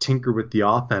might tinker with the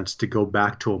offense to go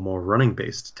back to a more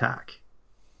running-based attack.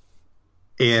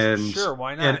 And sure,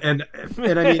 why not? And I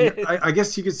mean, I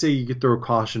guess you could say you could throw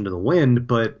caution to the wind,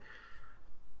 but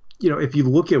if you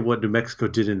look at what New Mexico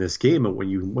did in this game, and when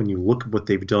you look at what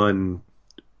they've done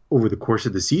over the course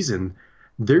of the season,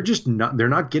 they're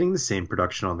not getting the same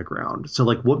production on the ground. So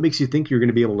like, what makes you think you're going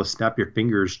to be able to snap your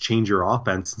fingers, change your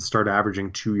offense, and start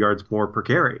averaging 2 yards more per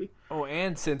carry? Oh,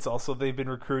 and since also they've been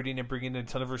recruiting and bringing in a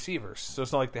ton of receivers, so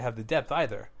it's not like they have the depth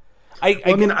either.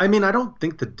 I mean, I don't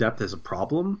think the depth is a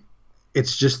problem.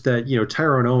 It's just that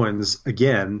Tyrone Owens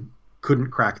again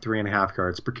couldn't crack 3.5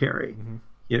 yards per carry.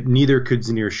 Mm-hmm. Neither could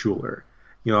Zaneer Schuler.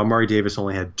 Amari Davis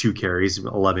only had 2 carries,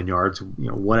 11 yards.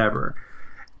 Whatever.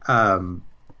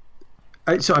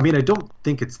 So, I mean, I don't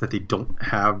think it's that they don't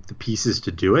have the pieces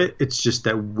to do it. It's just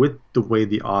that with the way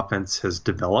the offense has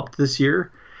developed this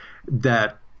year,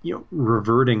 that,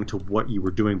 reverting to what you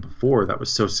were doing before that was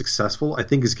so successful, I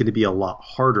think is going to be a lot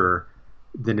harder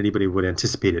than anybody would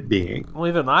anticipate it being. Well,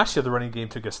 even last year, the running game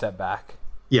took a step back.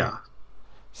 Yeah.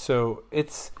 So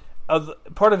it's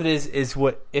part of it is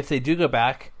what if they do go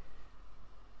back,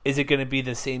 is it going to be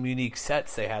the same unique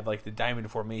sets they had, like the diamond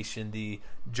formation, the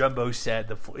jumbo set,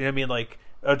 like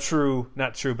a true,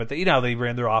 not true, but they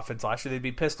ran their offense last year. They'd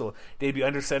be pistol. They'd be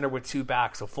under center with 2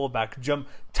 backs, a fullback, jump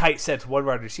tight sets, 1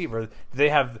 wide receiver. They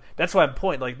have. That's why I'm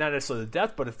pointing, like not necessarily the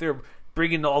depth, but if they're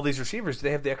bringing all these receivers,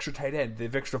 they have the extra tight end, they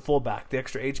have extra fullback, the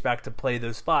extra H back to play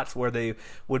those spots where they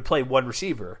would play 1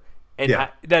 receiver. And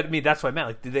that's what I meant.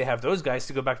 Like, do they have those guys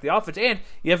to go back to the offense? And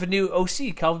you have a new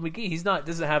OC, Calvin McGee.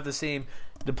 Doesn't have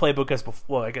the playbook as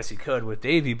before. Well, I guess he could with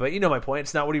Davey, but you know my point.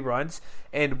 It's not what he runs.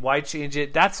 And why change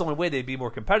it? That's the only way they'd be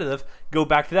more competitive. Go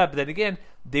back to that. But then again,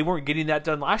 they weren't getting that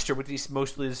done last year with these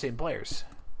mostly the same players.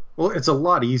 Well, it's a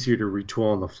lot easier to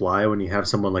retool on the fly when you have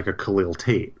someone like a Khalil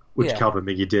Tate, which Calvin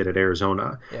McGee did at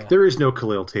Arizona. Yeah. There is no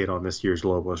Khalil Tate on this year's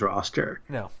Lobos roster.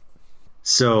 No.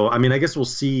 So, I mean, I guess we'll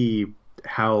see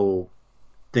how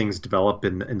things develop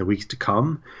in the weeks to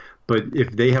come. But if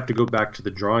they have to go back to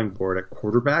the drawing board at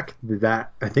quarterback,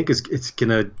 that I think it's going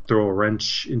to throw a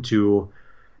wrench into,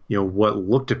 what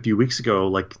looked a few weeks ago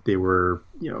like they were,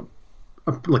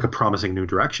 like a promising new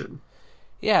direction.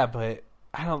 Yeah, but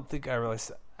I don't think I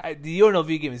realized the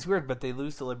UNLV game is weird, but they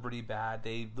lose to Liberty bad.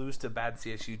 They lose to a bad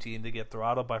CSU team. They get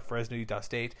throttled by Fresno, Utah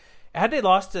State. Had they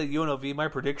lost to UNLV, my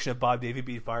prediction of Bob Davie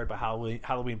being fired by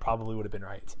Halloween probably would have been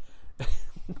right.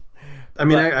 I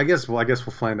mean, I guess we'll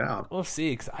find out. We'll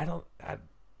see, because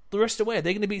the rest of the way. Are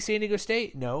they going to beat San Diego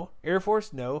State? No. Air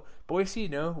Force? No. Boise?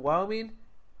 No. Wyoming?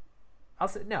 I'll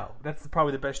say no. That's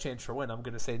probably the best chance for a win. I'm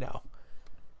going to say no.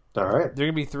 All right.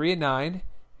 They're going to be 3-9,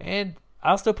 and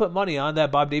I'll still put money on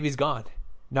that Bob Davies gone.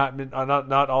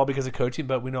 Not all because of coaching,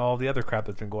 but we know all the other crap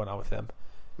that's been going on with him.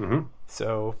 Mm-hmm.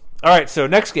 So, all right. So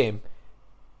next game,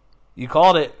 you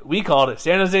called it. We called it.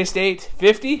 San Jose State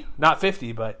 50, not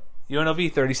 50, but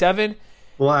UNLV 37.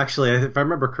 Well, actually, if I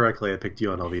remember correctly, I picked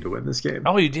UNLV to win this game.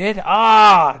 Oh, you did?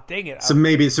 Ah, dang it. So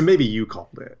maybe you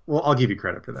called it. Well, I'll give you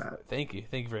credit for that. Thank you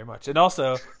very much. And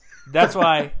also, that's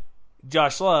why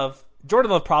Jordan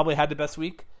Love probably had the best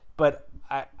week, but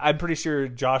I'm pretty sure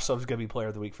Josh Love's going to be player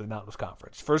of the week for the Mountain West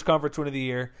Conference. First conference win of the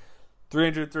year,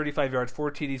 335 yards,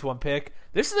 4 TDs, 1 pick.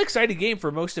 This is an exciting game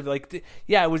for most of it.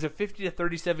 It was a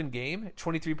 50-37 game,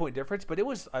 23-point difference, but it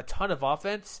was a ton of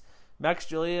offense. Max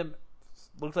Gilliam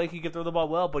looked like he could throw the ball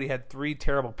well, but he had 3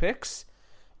 terrible picks.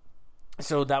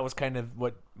 So that was kind of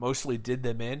what mostly did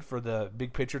them in for the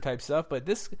big picture type stuff. But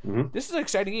this is an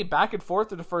exciting game. Back and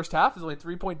forth in the first half. There's only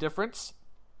 3-point difference.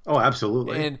 Oh,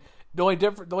 absolutely. And the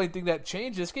only thing that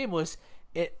changed this game was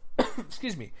it.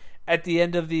 Excuse me. At the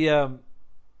end of the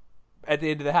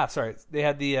half, sorry, they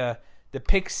had the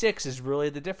pick six is really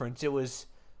the difference. It was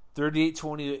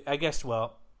 38-20. I guess.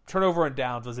 Well, turnover and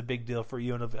downs was a big deal for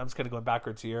UNLV. I'm just kind of going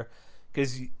backwards here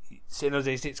because San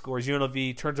Jose State scores.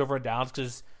 UNLV turns over and downs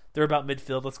because they're about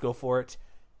midfield. Let's go for it.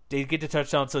 They get the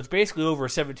touchdown, so it's basically over a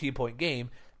 17-point game.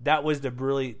 That was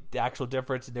the actual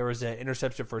difference. There was an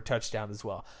interception for a touchdown as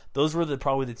well. Those were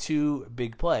probably the 2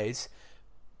 big plays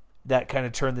that kind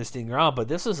of turned this thing around. But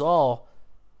this is all,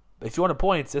 if you want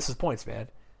points, this is points, man.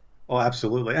 Oh,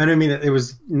 absolutely. And I mean, it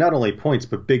was not only points,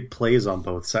 but big plays on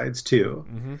both sides too.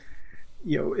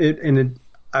 Mm-hmm.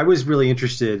 I was really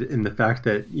interested in the fact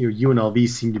that UNLV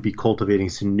seemed to be cultivating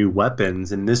some new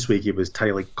weapons, and this week it was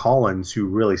Tyleik Collins who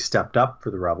really stepped up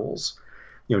for the Rebels.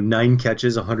 9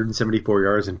 catches, 174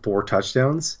 yards, and 4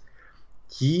 touchdowns.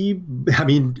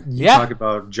 Talk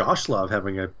about Josh Love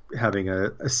having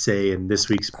a say in this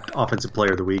week's Offensive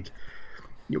Player of the Week.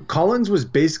 Collins was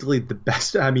basically the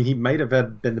best. I mean, he might have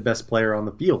been the best player on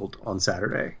the field on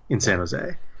Saturday in San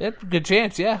Jose. Yeah, good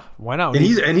chance. Yeah, why not? And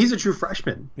he's a true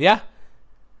freshman. Yeah.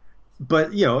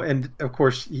 But, and of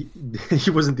course,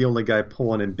 he wasn't the only guy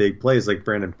pulling in big plays. Like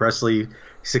Brandon Presley,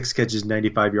 6 catches,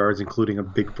 95 yards, including a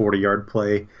big 40-yard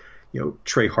play.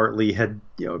 Trey Hartley had,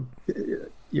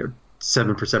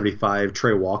 7 for 75.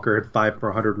 Trey Walker had 5 for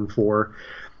 104.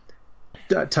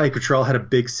 Ty Cottrell had a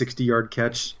big 60-yard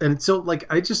catch. And so,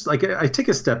 I take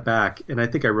a step back, and I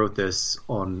think I wrote this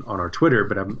on our Twitter,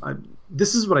 but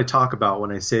this is what I talk about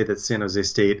when I say that San Jose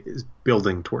State is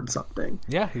building towards something.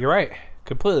 Yeah, you're right.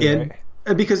 Completely right.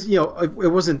 And because,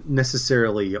 it wasn't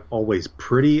necessarily always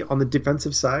pretty on the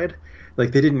defensive side.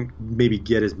 Like, they didn't maybe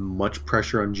get as much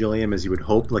pressure on Gilliam as you would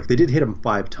hope. Like, they did hit him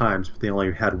 5 times, but they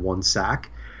only had 1 sack.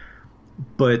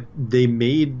 But they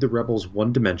made the Rebels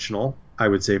one-dimensional, I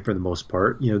would say, for the most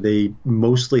part. They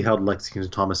mostly held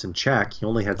Lexington Thomas in check. He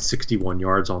only had 61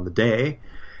 yards on the day.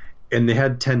 And they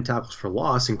had 10 tackles for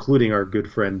loss, including our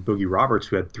good friend Boogie Roberts,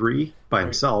 who had 3 by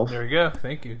himself. There you go.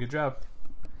 Thank you. Good job.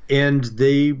 And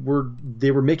they were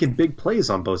making big plays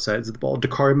on both sides of the ball.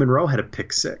 Dakari Monroe had a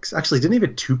pick 6. Actually, didn't he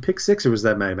have 2 pick 6, or was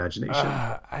that my imagination?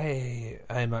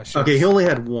 I'm not sure. Okay, he only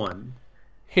had 1.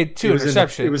 He had 2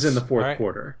 interceptions. It was in the fourth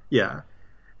quarter. Yeah,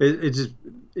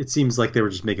 it seems like they were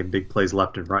just making big plays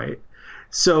left and right.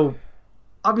 So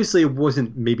obviously, it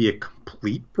wasn't maybe a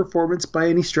complete performance by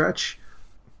any stretch,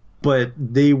 but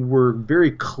they were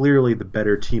very clearly the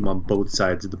better team on both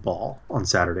sides of the ball on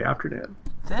Saturday afternoon.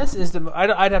 This is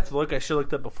I'd have to look. I should have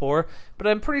looked up before, but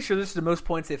I'm pretty sure this is the most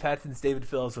points they've had since David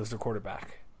Phillips was their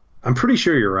quarterback. I'm pretty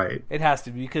sure you're right. It has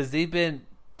to be because they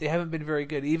haven't been very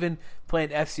good. Even playing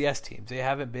FCS teams, they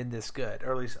haven't been this good,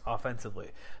 or at least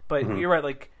offensively. But you're right.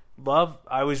 Like Love,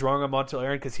 I was wrong on Montel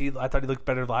Aaron because I thought he looked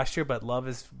better last year, but Love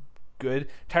is good.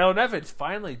 Tyler Nevins,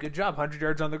 finally, good job, 100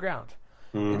 yards on the ground.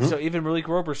 And so even Malik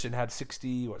Roberson had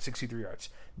 63 yards.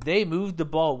 They moved the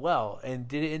ball well and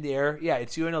did it in the air. Yeah,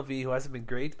 it's UNLV who hasn't been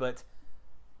great, but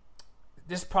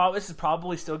this is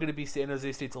probably still going to be San Jose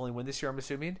State's only win this year, I'm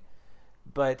assuming.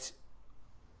 But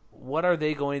what are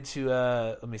they going to?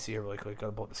 Let me see here really quick.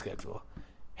 I'll pull up the schedule.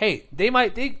 Hey,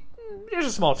 there's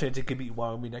a small chance they could beat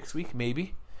Wyoming next week,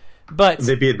 maybe. But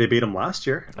they beat them last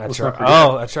year. That's right.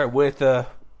 Oh, that's right. That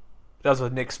was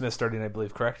with Nick Smith starting, I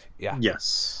believe. Correct? Yeah.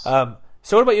 Yes.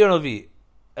 So what about UNLV?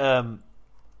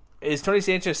 Is Tony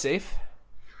Sanchez safe?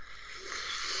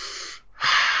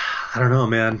 I don't know,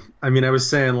 man. I mean, I was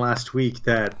saying last week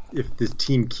that if the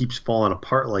team keeps falling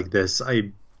apart like this, I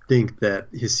think that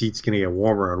his seat's going to get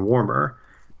warmer and warmer.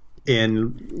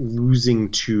 and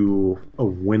losing to a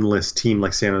winless team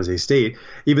like San Jose State,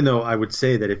 even though I would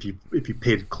say that if you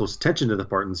paid close attention to the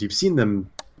Spartans, you've seen them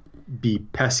be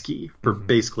pesky for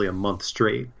basically a month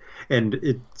straight. And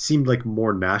it seemed like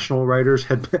more national writers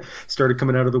had started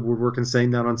coming out of the woodwork and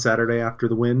saying that on Saturday after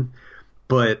the win.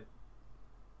 But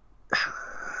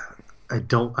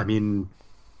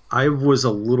I was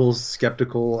a little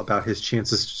skeptical about his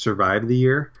chances to survive the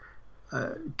year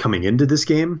coming into this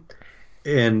game.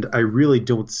 And I really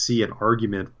don't see an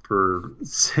argument for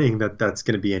saying that that's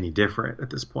going to be any different at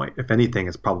this point. If anything,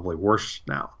 it's probably worse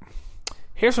now.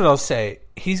 Here's what I'll say.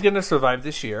 He's going to survive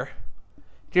this year.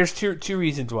 There's two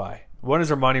reasons why. One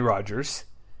is Armani Rogers.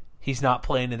 He's not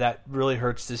playing, and that really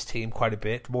hurts this team quite a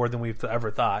bit, more than we've ever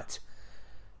thought.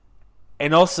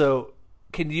 And also,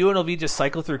 can UNLV just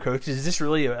cycle through coaches? Is this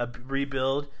really a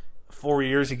rebuild 4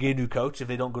 years and get a new coach if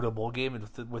they don't go to a bowl game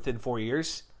within 4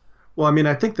 years? Well, I mean,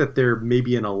 I think that they're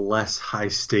maybe in a less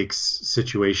high-stakes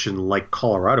situation like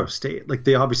Colorado State. Like,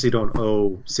 they obviously don't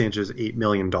owe Sanchez $8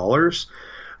 million,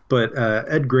 but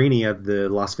Ed Graney of the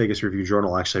Las Vegas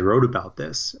Review-Journal actually wrote about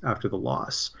this after the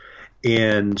loss.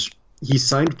 And he's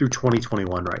signed through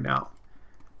 2021 right now.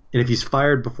 And if he's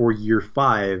fired before year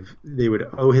 5, they would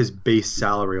owe his base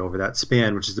salary over that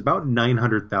span, which is about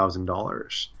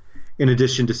 $900,000, in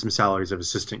addition to some salaries of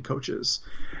assistant coaches.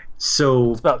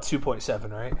 So it's about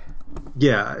 2.7, right?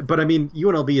 Yeah, but I mean,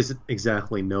 UNLV isn't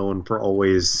exactly known for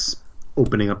always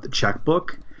opening up the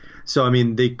checkbook. So, I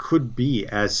mean, they could be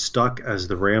as stuck as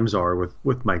the Rams are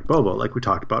with Mike Bobo, like we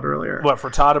talked about earlier. What,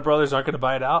 Furtada Brothers aren't going to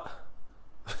buy it out?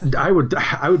 I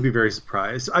would be very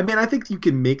surprised. I mean, I think you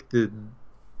can make the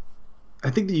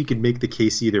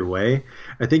case either way.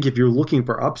 I think if you're looking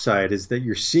for upside, is that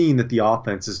you're seeing that the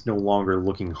offense is no longer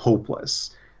looking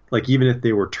hopeless. Like, even if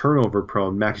they were turnover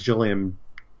prone, Max Gilliam,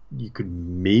 you could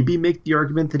maybe make the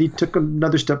argument that he took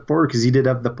another step forward because he did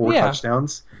have the 4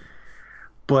 touchdowns.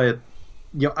 But,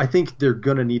 I think they're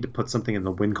going to need to put something in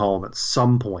the win column at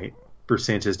some point for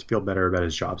Sanchez to feel better about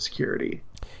his job security.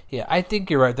 Yeah, I think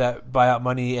you're right, that buyout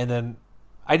money, and then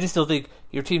I just still think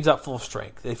your team's at full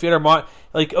strength. If you had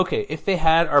if they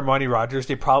had Armani Rogers,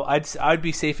 they probably I'd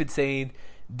be safe in saying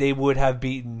they would have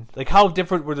beaten. Like, how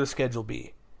different would their schedule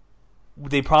be?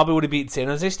 They probably would have beaten San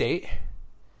Jose State.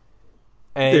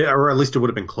 Or at least it would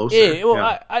have been closer.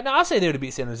 Yeah, I'll say they would have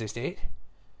beat San Jose State.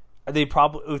 They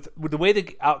probably, with the way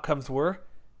the outcomes were,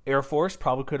 Air Force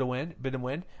probably could have been a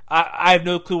win. I have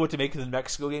no clue what to make of the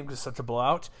Mexico game because it's such a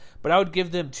blowout. But I would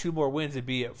give them 2 more wins and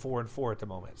be at 4-4 at the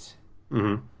moment.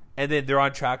 Mm-hmm. And then they're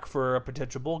on track for a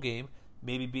potential bowl game,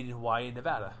 maybe beating Hawaii and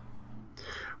Nevada.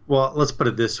 Well, let's put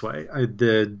it this way.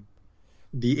 The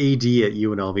AD at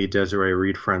UNLV, Desiree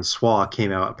Reed-Francois,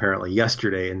 came out apparently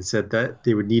yesterday and said that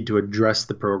they would need to address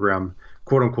the program,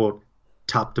 quote-unquote,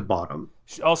 top to bottom.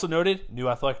 She also noted, new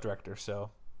athletic director, so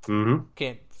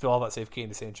can't fill all that safe key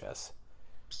into Sanchez.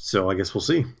 So I guess we'll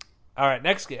see. All right,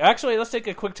 next game. Actually, let's take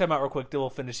a quick timeout real quick, then we'll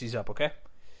finish these up, okay?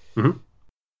 Mm-hmm.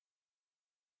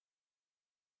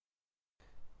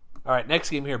 All right, next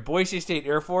game here. Boise State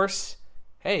Air Force.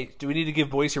 Hey, do we need to give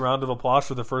Boise a round of applause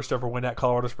for the first ever win at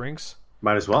Colorado Springs?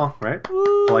 Might as well, right?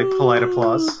 Polite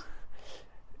applause.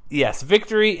 Yes,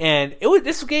 victory, and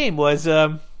this game was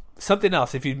something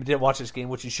else. If you didn't watch this game,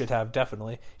 which you should have,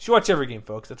 definitely. You should watch every game,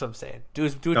 folks. That's what I'm saying. Do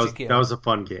what you can. That was a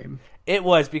fun game. It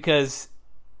was, because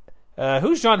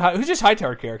who's just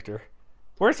Hightower character?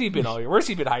 Where's he been all year? Where's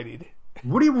he been hiding?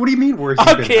 What do you mean? Where's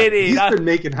he been? Kidding. He's been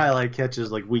making highlight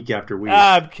catches like week after week.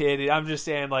 I'm kidding. I'm just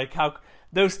saying, like, how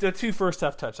the 2 first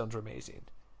half touchdowns were amazing.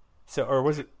 So, or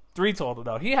was it 3 total?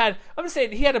 No, I'm just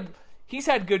saying he's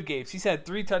had good games. He's had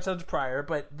 3 touchdowns prior,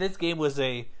 but this game was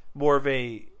more of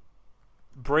a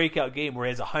breakout game where he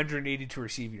has 182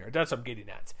 receiving yards. That's what I'm getting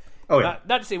at. Oh yeah.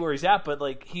 Not to say where he's at, but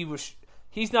like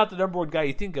he's not the number one guy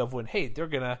you think of when they're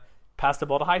gonna pass the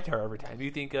ball to Hightower every time.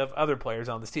 You think of other players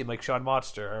on this team like Sean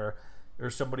Monster or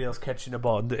somebody else catching the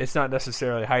ball. It's not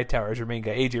necessarily Hightower as your main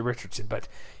guy, AJ Richardson, but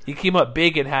he came up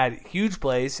big and had huge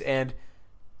plays, and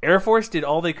Air Force did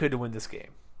all they could to win this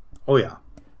game. Oh yeah.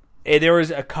 And there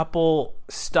was a couple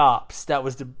stops that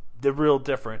was the real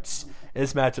difference in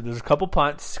this matchup. There's a couple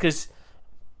punts, because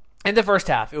in the first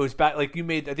half it was back, like you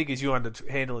made, I think as you on the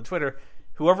handle on Twitter,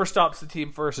 whoever stops the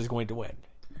team first is going to win.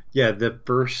 Yeah, the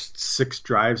first 6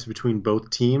 drives between both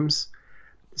teams,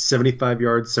 75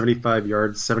 yards,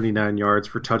 79 yards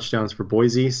for touchdowns for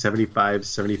Boise, 75,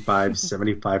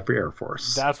 75 for Air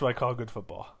Force. That's what I call good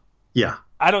football. Yeah.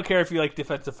 I don't care if you like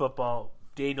defensive football,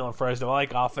 Daniel and Fresno. I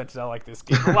like offense, and I like this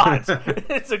game a lot.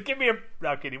 So give me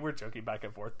no kidding, we're joking back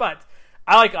and forth. But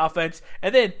I like offense.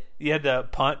 And then You had to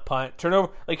punt,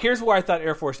 turnover. Like, here's where I thought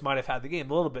Air Force might have had the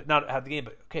game a little bit. Not had the game,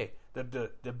 but okay.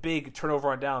 The big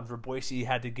turnover on downs where Boise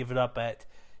had to give it up at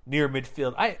near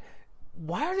midfield.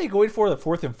 Why are they going for the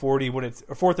 4th and 40 when it's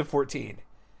or 4th and 14?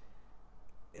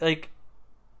 Like,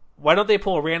 why don't they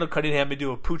pull a Randall Cunningham and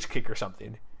do a pooch kick or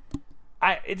something?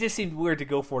 It just seemed weird to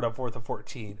go for it on 4th and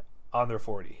 14 on their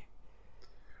 40.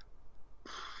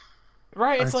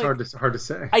 Right? It's like hard to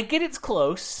say. I get it's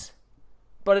close,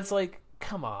 but it's like,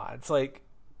 come on. It's like,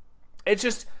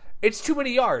 it's too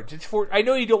many yards. I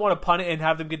know you don't want to punt it and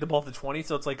have them get the ball at the 20,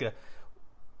 so it's like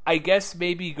I guess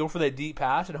maybe you go for that deep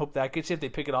pass and hope that gets you. If they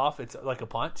pick it off, it's like a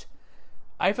punt.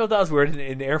 I felt that was weird.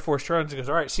 In the Air Force turns, it goes,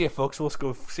 all right, see ya, folks. We'll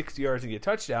go 60 yards and get a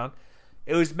touchdown.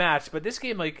 It was matched, but this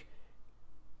game, like,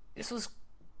 this was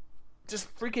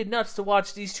just freaking nuts to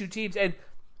watch these two teams. And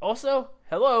also,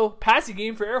 passing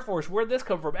game for Air Force. Where'd this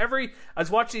come from? I was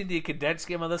watching the condensed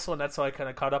game on this one. That's how I kind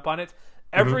of caught up on it.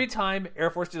 Every time Air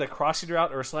Force did a crossing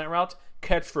route or a slant route,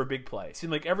 catch for a big play. It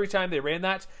seemed like every time they ran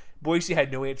that, Boise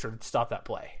had no answer to stop that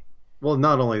play. Well,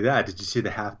 not only that, did you see the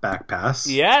halfback pass?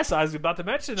 Yes, I was about to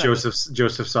mention that.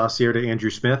 Joseph Saucier to Andrew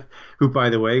Smith, who, by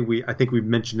the way, I think we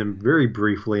mentioned him very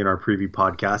briefly in our preview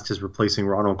podcast, is replacing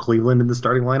Ronald Cleveland in the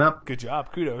starting lineup. Good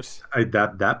job, kudos.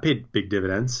 That paid big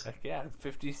dividends. Heck yeah,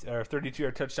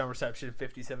 32-yard touchdown reception,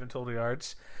 57 total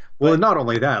yards. Well, not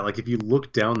only that, like if you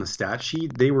look down the stat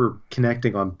sheet, they were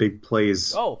connecting on big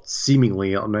plays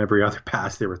seemingly on every other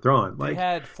pass they were throwing. Like, they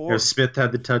had four. Smith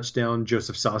had the touchdown.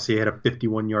 Joseph Saucier had a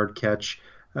 51-yard catch.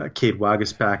 Cade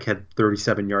Wagisback had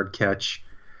 37-yard catch.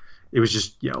 It was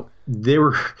just,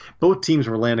 both teams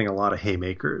were landing a lot of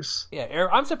haymakers. Yeah,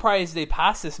 I'm surprised they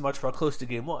passed this much for how close the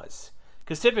game was.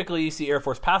 Because typically you see Air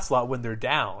Force pass a lot when they're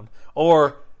down.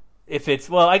 Or if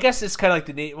it's, I guess it's kind of like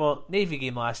the Navy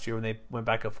game last year when they went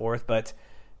back and forth. But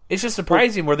it's just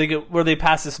surprising where they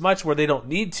pass this much where they don't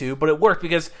need to. But it worked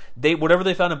because whatever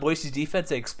they found in Boise's defense,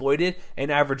 they exploited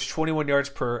and averaged 21 yards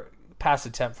per pass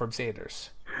attempt from Sanders.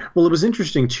 Well, it was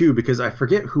interesting, too, because I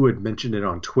forget who had mentioned it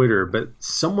on Twitter, but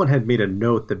someone had made a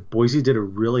note that Boise did a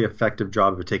really effective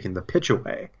job of taking the pitch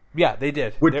away. Yeah, they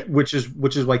did. Which is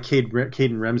why Caden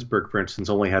Remsburg, for instance,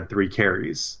 only had 3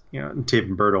 carries. And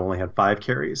Taven Berto only had 5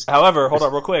 carries. However, hold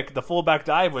on real quick. The fullback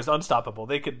dive was unstoppable.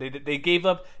 They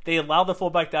allowed the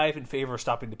fullback dive in favor of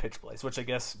stopping the pitch plays, which I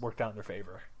guess worked out in their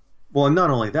favor. Well, and not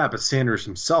only that, but Sanders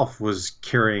himself was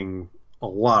carrying a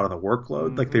lot of the workload.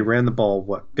 Mm-hmm. Like they ran the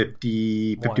ball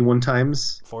 51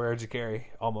 times, 4 yards a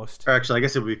carry almost. Or actually, I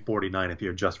guess it would be 49 if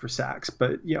you adjust for sacks.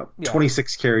 But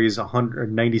 26 carries,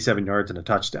 197 yards, and a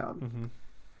touchdown. Mm-hmm.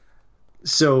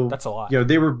 So that's a lot.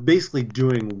 They were basically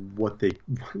doing what they,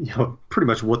 pretty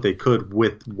much what they could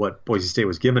with what Boise State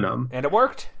was giving them, and it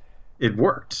worked. It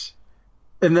worked.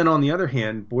 And then on the other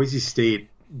hand, Boise State,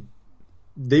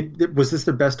 was this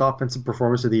their best offensive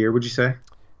performance of the year? Would you say?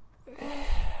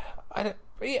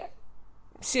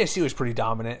 CSU was pretty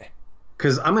dominant.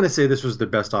 Because I'm going to say this was the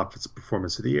best offensive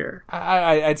performance of the year.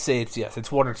 I'd say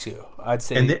it's 1 or 2. I'd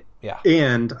say,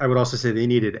 And I would also say they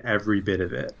needed every bit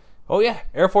of it. Oh yeah,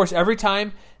 Air Force. Every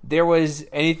time there was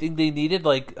anything they needed,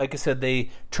 like I said, they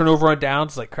turn over on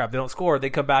downs. Like crap, they don't score. They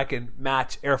come back and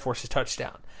match Air Force's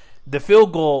touchdown. The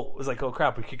field goal was like, oh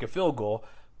crap, we kick a field goal.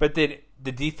 But then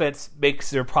the defense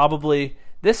makes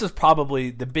this was probably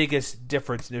the biggest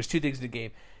difference. And there's 2 things in the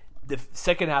game. The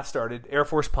second half started, Air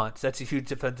Force punts. That's a huge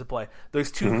defensive play.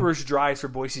 Those 2 first drives for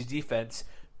Boise's defense,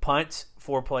 punts,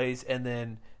 4 plays, and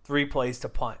then 3 plays to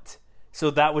punt.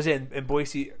 So that was it. And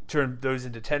Boise turned those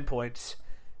into 10 points,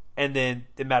 and then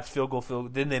they matched field goal,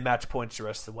 then they matched points the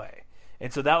rest of the way.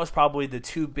 And so that was probably the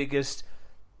 2 biggest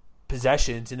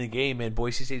possessions in the game, and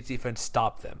Boise State's defense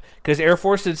stopped them. Because Air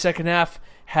Force in the second half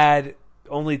had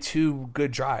only 2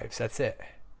 good drives. That's it.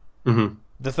 Mm-hmm.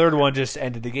 The third one just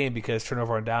ended the game because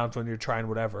turnover on downs when you're trying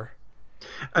whatever.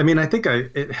 I mean, I think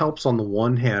it helps on the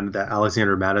one hand that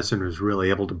Alexander Madison was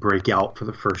really able to break out for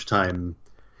the first time,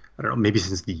 I don't know, maybe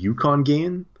since the UConn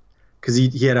game. Because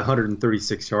he had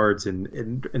 136 yards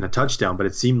and a touchdown, but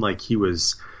it seemed like he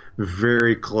was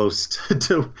very close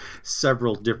to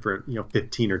several different,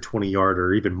 15 or 20 yard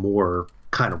or even more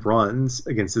kind of runs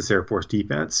against this Air Force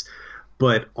defense.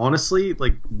 But honestly,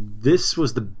 this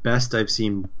was the best I've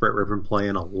seen Brett Rypien play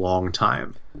in a long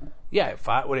time. Yeah,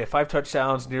 5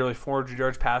 touchdowns, nearly 400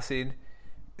 yards passing,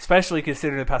 especially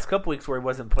considering the past couple weeks where he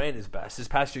wasn't playing his best. His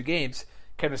past 2 games,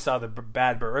 kind of saw the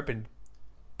bad Brett Rypien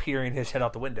peering his head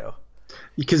out the window.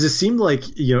 Because it seemed like,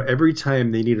 every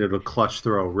time they needed a clutch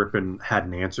throw, Rypien had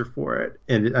an answer for it.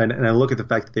 And I look at the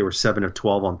fact that they were 7 of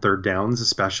 12 on third downs,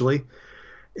 especially.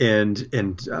 And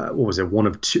what was it? 1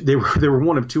 of 2. They were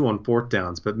 1 of 2 on fourth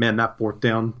downs. But man, that fourth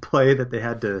down play that they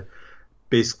had to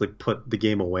basically put the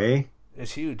game away.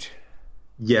 It's huge.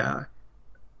 Yeah.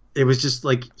 It was just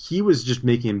like he was just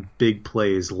making big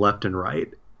plays left and right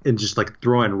and just like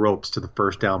throwing ropes to the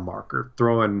first down marker,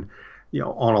 throwing,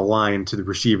 on a line to the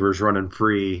receivers running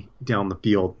free down the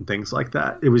field and things like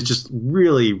that. It was just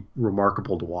really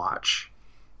remarkable to watch.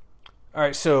 All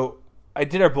right, so I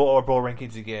did our bowl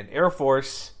rankings again. Air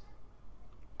Force,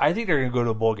 I think they're going to go to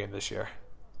a bowl game this year.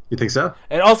 You think so?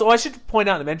 And also, I should point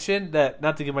out and mention that,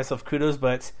 not to give myself kudos,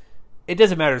 but it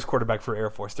doesn't matter as quarterback for Air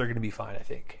Force. They're going to be fine, I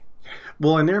think.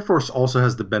 Well, and Air Force also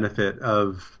has the benefit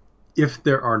of if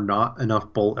there are not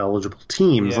enough bowl-eligible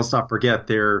teams, let's not forget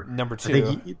they're number 2. I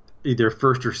think either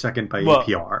first or second by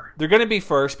APR. They're going to be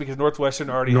first because Northwestern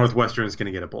is going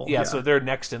to get a bowl. Yeah, so they're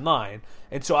next in line.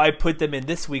 And so I put them in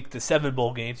this week to 7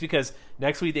 bowl games because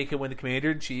next week they can win the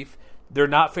Commander-in-Chief. They're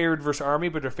not favored versus Army,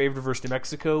 but they're favored versus New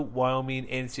Mexico, Wyoming,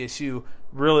 and CSU.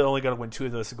 Really only got to win 2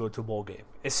 of those to go to a bowl game.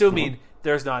 Assuming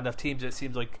there's not enough teams. It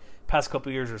seems like past couple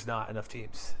of years there's not enough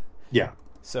teams. Yeah.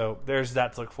 So there's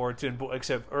that to look forward to. And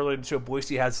except early in the show,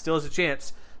 Boise still has a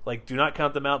chance. Like, do not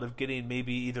count them out of getting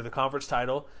maybe either the conference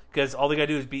title, because all they got to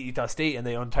do is beat Utah State, and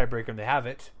they own tiebreaker, and they have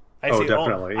it.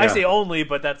 Definitely. I say only,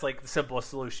 but that's like the simplest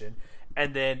solution.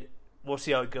 And then we'll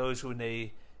see how it goes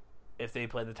if they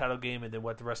play the title game, and then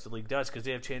what the rest of the league does, because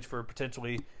they have a chance for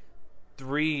potentially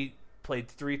 3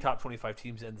 top 25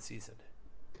 teams in the season.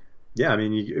 Yeah, I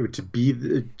mean, to be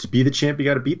the champ, you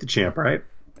got to beat the champ, right?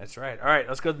 That's right. All right,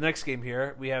 let's go to the next game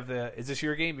here. We have is this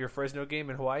your game, your Fresno game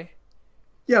in Hawaii?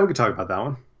 Yeah, we could talk about that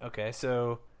one. Okay,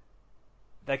 so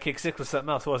that kick 6 was something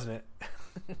else, wasn't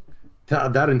it?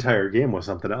 That entire game was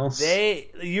something else.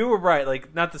 You were right.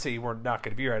 Like, not to say you were not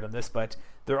going to be right on this, but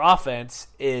their offense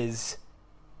is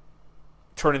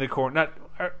turning the corner.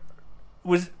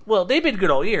 They've been good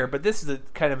all year, but this is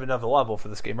kind of another level for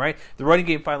this game, right? The running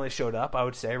game finally showed up, I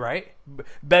would say, right?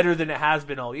 Better than it has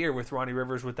been all year with Ronnie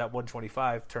Rivers with that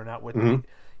 125 turnout with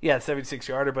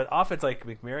 76-yarder. But offense like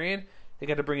McMarion, they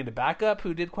got to bring in the backup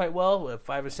who did quite well with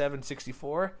 5 of 7,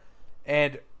 64.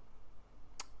 And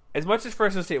as much as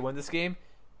Fresno State won this game,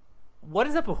 what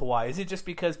is up with Hawaii? Is it just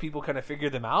because people kind of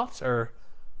figured them out, or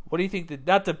what do you think?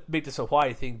 Not to make this a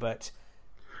Hawaii thing, but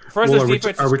Fresno's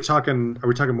defense. Are we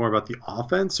talking more about the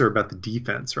offense or about the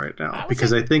defense right now?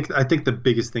 Because I think the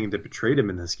biggest thing that betrayed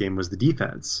him in this game was the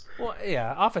defense. Well,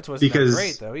 yeah, offense wasn't that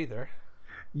great though either.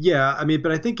 Yeah, I mean,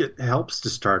 but I think it helps to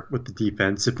start with the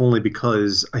defense, if only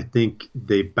because I think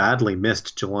they badly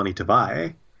missed Jelani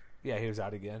Tavai. Yeah, he was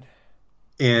out again.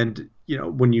 And,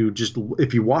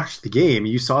 if you watched the game,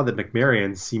 you saw that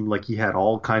McMarion seemed like he had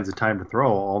all kinds of time to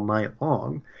throw all night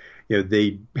long.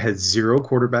 They had 0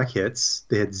 quarterback hits,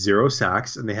 they had 0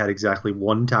 sacks, and they had exactly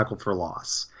 1 tackle for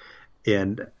loss.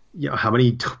 And, how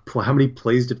many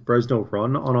plays did Fresno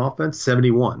run on offense?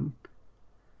 71.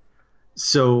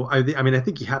 So, I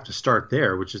think you have to start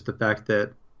there, which is the fact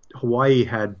that Hawaii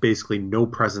had basically no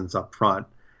presence up front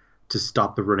to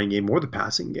stop the running game or the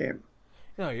passing game.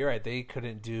 No, you're right. They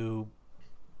couldn't do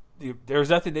 – there was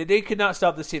nothing – they could not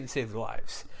stop this team to save their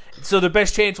lives. So their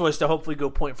best chance was to hopefully go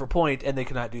point for point, and they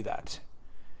could not do that.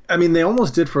 I mean, they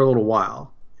almost did for a little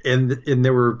while. And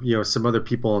there were, some other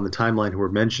people on the timeline who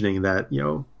were mentioning that,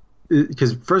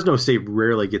 because Fresno State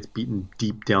rarely gets beaten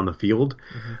deep down the field.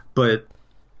 Mm-hmm. But –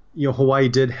 Hawaii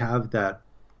did have that,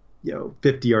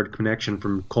 50-yard connection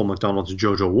from Cole McDonald to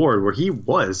JoJo Ward, where he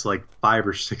was like 5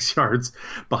 or 6 yards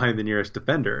behind the nearest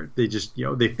defender. They just,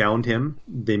 they found him,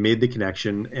 they made the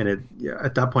connection, and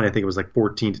at that point I think it was like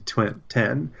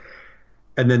 14-10,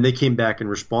 and then they came back and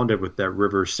responded with that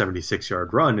Rivers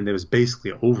 76-yard run, and it was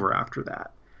basically over after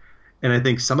that. And I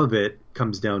think some of it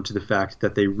comes down to the fact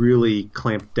that they really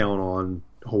clamped down on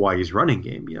Hawaii's running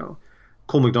game.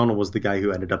 Cole McDonald was the guy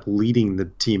who ended up leading the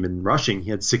team in rushing. He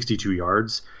had 62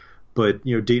 yards, but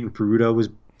Dayton Peruta was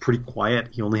pretty quiet.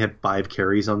 He only had 5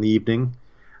 carries on the evening.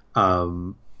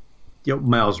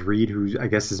 Miles Reed, who I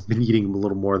guess has been eating a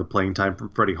little more of the playing time from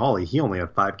Freddie Hawley, he only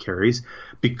had 5 carries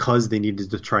because they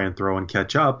needed to try and throw and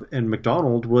catch up. And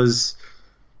McDonald was,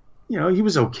 he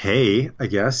was okay, I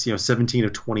guess. 17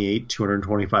 of 28,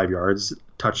 225 yards,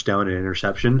 touchdown and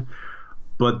interception.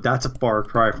 But that's a far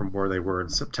cry from where they were in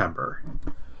September.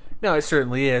 No, it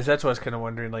certainly is. That's what I was kind of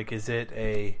wondering. Like, is it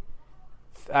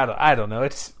I don't know.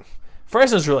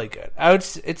 Fresno's really good.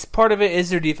 It's part of it is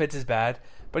their defense is bad,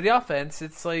 but the offense,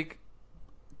 it's like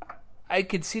I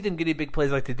could see them getting big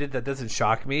plays like they did. That doesn't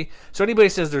shock me. So anybody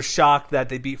says they're shocked that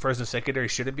they beat Fresno secondary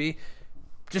shouldn't be,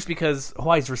 just because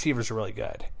Hawaii's receivers are really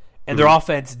good. And their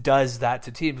offense does that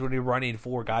to teams when you're running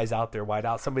 4 guys out there wide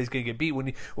out. Somebody's going to get beat. When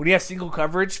you have single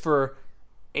coverage for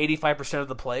 85% of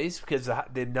the plays because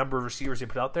the number of receivers they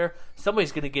put out there,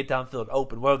 somebody's going to get downfield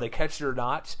open. Whether they catch it or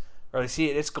not, or they see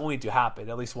it, it's going to happen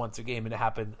at least once a game, and it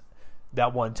happened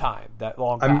that one time, that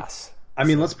long pass. I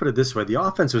mean, let's put it this way. The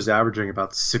offense was averaging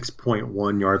about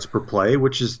 6.1 yards per play,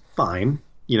 which is fine,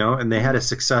 and they had a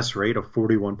success rate of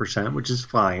 41%, which is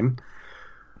fine.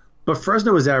 But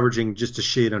Fresno was averaging just a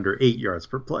shade under 8 yards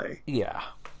per play. Yeah.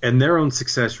 And their own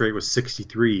success rate was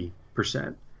 63%.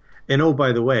 And oh,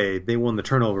 by the way, they won the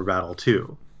turnover battle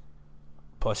too.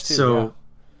 +2. So,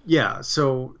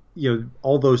 so,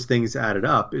 all those things added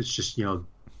up. It's just,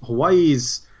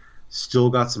 Hawaii's still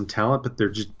got some talent, but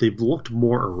they've looked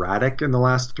more erratic in the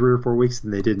last 3 or 4 weeks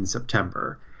than they did in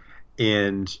September.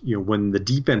 And, when the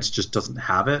defense just doesn't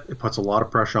have it, it puts a lot of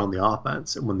pressure on the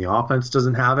offense. And when the offense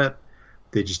doesn't have it,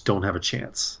 they just don't have a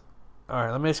chance. All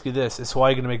right, let me ask you this. Is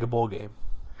Hawaii going to make a bowl game?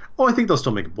 Oh, I think they'll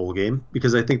still make a bowl game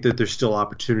because I think that there's still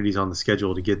opportunities on the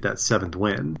schedule to get that 7th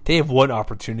win. They have one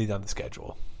opportunity on the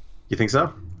schedule. You think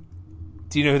so?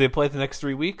 Do you know who they play the next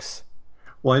 3 weeks?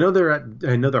 Well, I know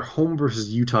they're home versus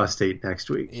Utah State next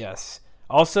week. Yes.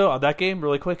 Also, on that game,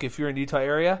 really quick, if you're in the Utah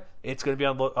area, it's going to be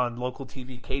on local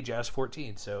TV, KJazz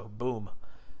 14. So, boom.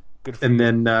 Good for you. And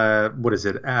then, what is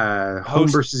it? Home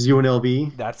versus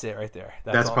UNLV? That's it right there.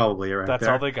 That's probably it right there. That's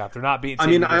all they got. They're not beating San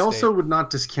Diego State. I also State. would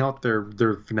not discount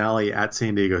their finale at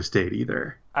San Diego State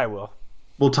either. I will.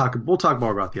 We'll talk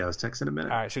more about the Aztecs in a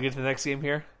minute. All right, should we get to the next game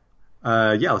here?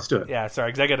 Yeah, let's do it. Yeah,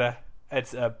 sorry, because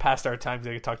it's past our time because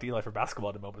I got to talk to Eli for basketball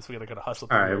at the moment, so we got to hustle.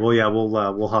 All right, well, yeah,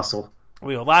 we'll hustle.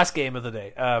 Last game of the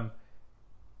day.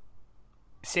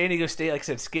 San Diego State, like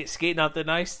I said, skating out the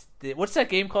nice. What's that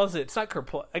game called? It's not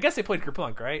Kerplunk. I guess they played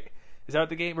Kerplunk, right? Is that what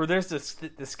the game? Or there's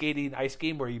the skating ice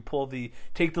game where you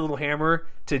take the little hammer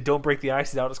to don't break the ice.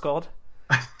 Is that what it's called?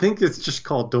 I think it's just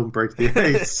called Don't Break the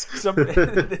Ice.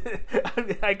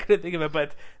 I couldn't think of it,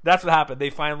 but that's what happened.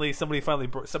 Somebody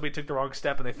took the wrong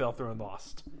step and they fell through and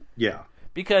lost. Yeah.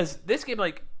 Because this game,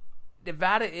 like,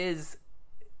 Nevada is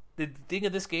the thing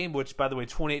of this game, which, by the way,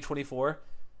 28-24,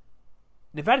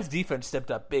 Nevada's defense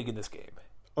stepped up big in this game.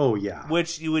 Oh, yeah.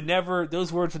 Which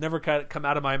those words would never come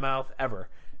out of my mouth ever,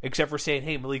 except for saying,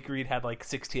 hey, Malik Reed had like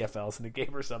 6 TFLs in the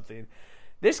game or something.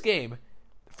 This game,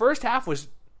 first half was,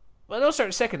 well, they'll start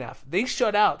the second half. They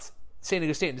shut out San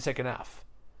Diego State in the second half.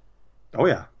 Oh,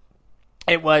 yeah.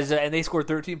 It was, and they scored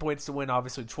 13 points to win,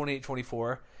 obviously,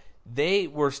 28-24. They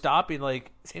were stopping,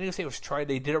 like, San Diego State was trying,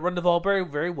 they didn't run the ball very,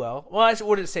 very well. Well, I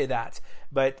wouldn't say that,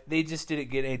 but they just didn't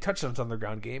get any touchdowns on their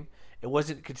ground game. It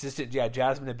wasn't consistent. Yeah,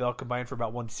 Jasmine and Bell combined for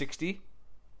about 160.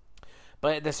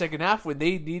 But in the second half, when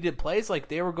they needed plays, like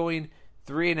they were going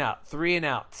 3 and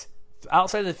out,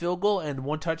 outside of the field goal and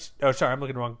one touch. Oh, sorry, I'm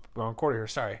looking wrong quarter here.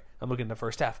 Sorry, I'm looking at the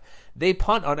first half. They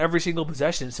punt on every single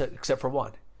possession except for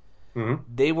one. Mm-hmm.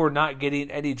 They were not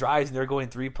getting any drives, and they're going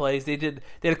 3 plays. They had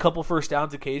a couple first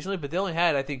downs occasionally, but they only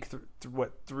had, I think,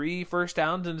 3 first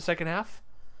downs in the second half.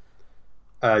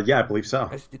 Yeah, I believe so.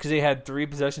 Because they had 3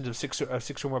 possessions of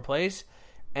 6 or more plays,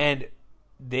 and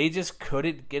they just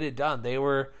couldn't get it done. They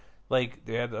were like,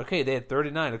 they had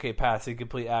 39. Okay, pass,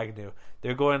 incomplete Agnew.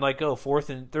 They're going like, 4th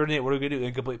and 3rd and 8. What are we going to do?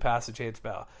 Incomplete pass to Chance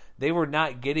Bell. They were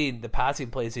not getting the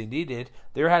passing plays they needed.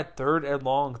 They had 3rd and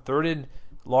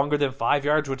longer than 5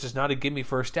 yards, which is not a gimme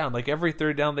first down. Like every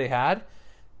 3rd down they had,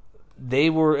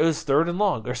 it was 3rd and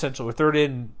long, or essentially, or 3rd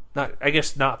and not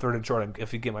 3rd and short.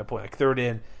 If you get my point, like 3rd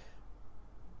and.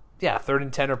 Yeah, 3rd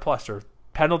and 10 or plus, or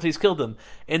penalties killed them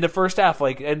in the first half.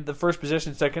 Like in the first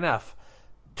possession, second half,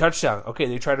 touchdown. Okay,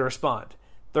 they try to respond.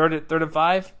 3rd and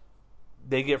 5,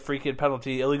 they get freaking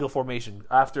penalty, illegal formation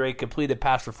after a completed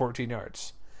pass for 14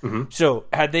 yards. Mm-hmm. So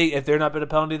if there not been a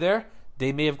penalty there,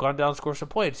 they may have gone down and scored some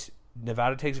points.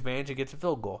 Nevada takes advantage and gets a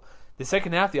field goal. The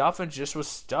second half, the offense just was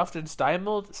stuffed and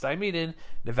stymied in.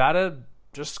 Nevada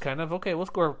just kind of, okay, we'll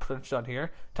score a touchdown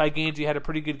here. Ty Gainsey had a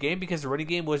pretty good game because the running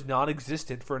game was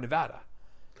non-existent for Nevada.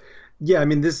 Yeah, I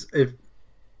mean, it's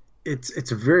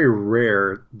very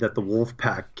rare that the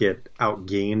Wolfpack get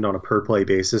outgained on a per-play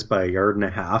basis by 1.5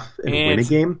 yards and win a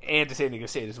game. And to San Diego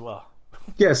State as well.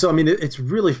 Yeah, so, I mean, it's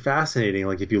really fascinating.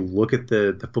 Like, if you look at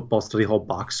the football study hall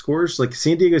box scores, like,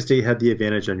 San Diego State had the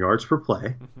advantage on yards per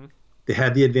play. Mm-hmm. They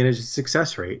had the advantage in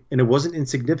success rate, and it wasn't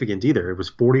insignificant either. It was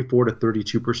 44 to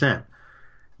 32%.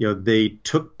 They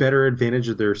took better advantage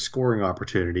of their scoring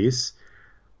opportunities.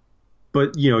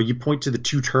 But, you point to the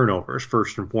 2 turnovers,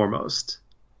 first and foremost,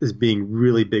 as being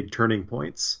really big turning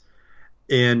points.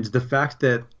 And the fact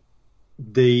that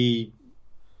they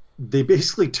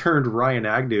basically turned Ryan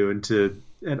Agnew into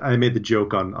and I made the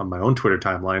joke on my own Twitter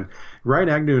timeline. Ryan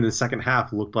Agnew in the second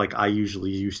half looked like I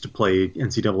usually used to play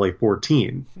NCAA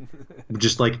 14,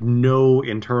 just like no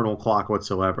internal clock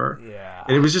whatsoever. Yeah.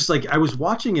 And it was just like I was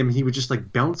watching him. He would just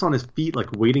like bounce on his feet,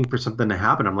 like waiting for something to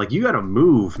happen. I'm like, you got to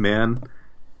move, man.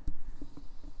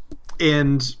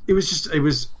 And he was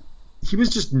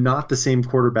just not the same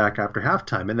quarterback after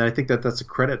halftime. And then I think that's a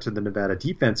credit to the Nevada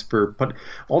defense for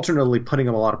alternately putting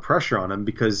a lot of pressure on him,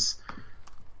 because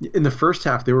in the first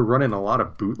half they were running a lot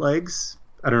of bootlegs.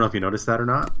 I don't know if you noticed that or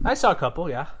not. I saw a couple,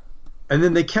 yeah. And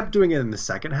then they kept doing it in the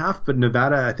second half, but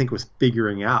Nevada, I think, was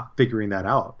figuring that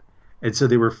out. And so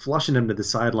they were flushing him to the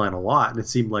sideline a lot, and it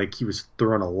seemed like he was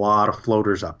throwing a lot of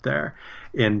floaters up there.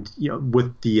 And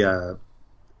with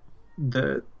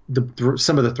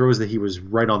some of the throws that he was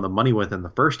right on the money with in the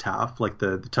first half, like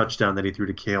the touchdown that he threw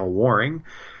to Cale Waring,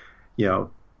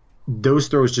 those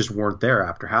throws just weren't there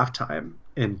after halftime,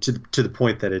 and to the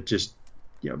point that it just,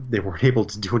 they weren't able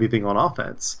to do anything on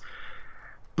offense.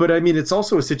 But I mean, it's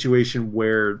also a situation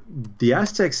where the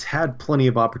Aztecs had plenty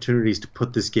of opportunities to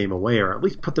put this game away, or at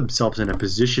least put themselves in a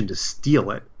position to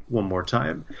steal it one more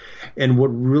time. And what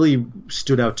really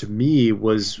stood out to me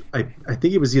was, I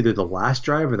think it was either the last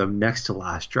drive or the next to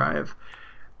last drive.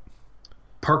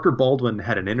 Parker Baldwin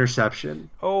had an interception.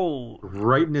 Oh,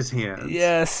 right in his hands.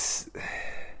 Yes.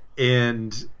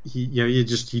 And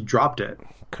he dropped it.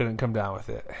 Couldn't come down with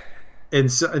it. And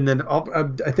then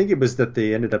I think it was that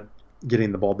they ended up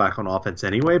getting the ball back on offense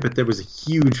anyway, but there was a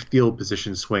huge field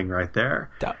position swing right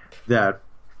there. That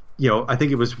I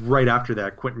think it was right after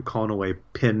that Quentin Conaway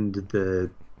pinned the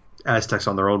Aztecs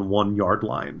on their own 1 yard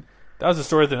line. That was the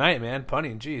story of the night, man.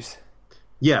 Punting, jeez.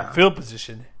 Yeah. Field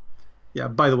position. Yeah,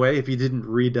 by the way, if you didn't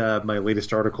read my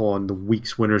latest article on the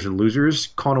week's winners and losers,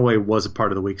 Conaway was a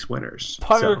part of the week's winners.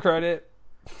 Punter credit.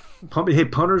 Hey,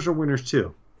 punters are winners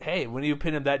too. Hey, when you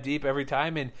pin him that deep every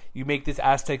time and you make this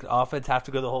Aztec offense have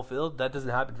to go the whole field, that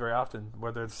doesn't happen very often,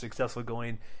 where they're successfully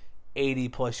going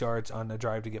 80-plus yards on a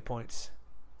drive to get points.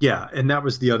 Yeah, and that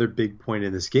was the other big point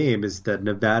in this game, is that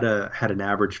Nevada had an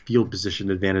average field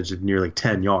position advantage of nearly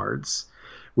 10 yards,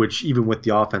 which even with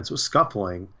the offense was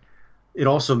scuffling, it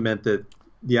also meant that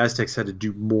the Aztecs had to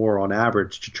do more on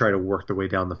average to try to work their way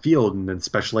down the field, and then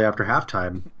especially after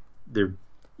halftime,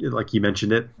 like you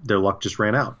mentioned it, their luck just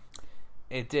ran out.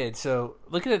 It did. So,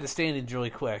 looking at the standings really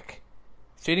quick,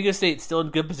 San Diego State's still in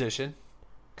good position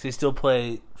because they still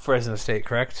play Fresno State,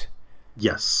 correct?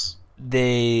 Yes. Do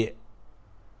you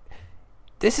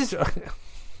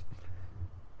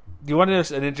want to know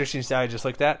an interesting stat I just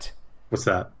looked at? What's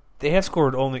that? They have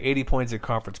scored only 80 points in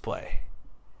conference play.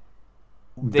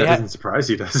 That doesn't surprise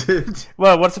you, does it?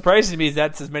 Well, what surprises me is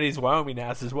that's as many as Wyoming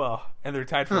has as well, and they're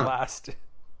tied for last.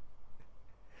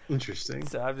 Interesting.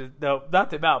 So no, not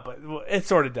them out, but it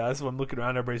sort of does. When I'm looking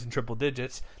around, everybody's in triple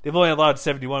digits. They've only allowed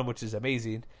 71, which is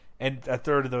amazing, and a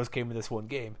third of those came in this one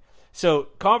game. So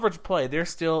conference play, they're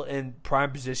still in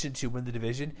prime position to win the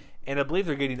division, and I believe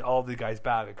they're getting all the guys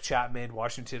back. Like Chapman,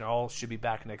 Washington, all should be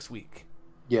back next week.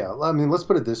 Yeah, I mean, let's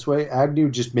put it this way. Agnew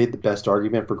just made the best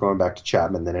argument for going back to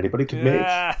Chapman than anybody could make.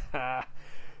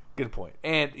 Good point.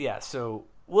 And, yeah, so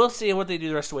we'll see what they do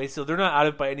the rest of the way. So they're not out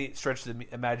of by any stretch of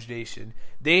the imagination.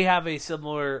 They have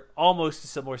almost a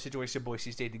similar situation to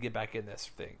Boise State to get back in this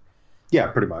thing. Yeah,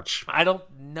 pretty much. I don't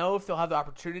know if they'll have the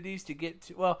opportunities to get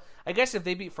to – well, I guess if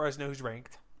they beat Fresno, who's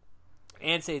ranked,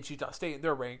 and say it's Utah State,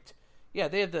 they're ranked. Yeah,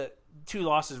 they have the 2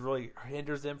 losses really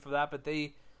hinders them for that, but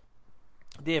they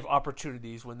have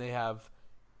opportunities when they have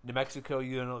New Mexico,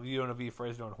 UNLV,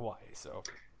 Fresno, and Hawaii. So,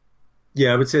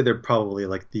 yeah, I would say they're probably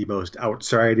like the most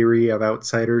outsidery of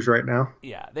outsiders right now.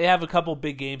 Yeah, they have a couple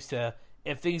big games to.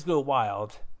 If things go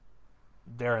wild,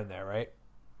 they're in there, right?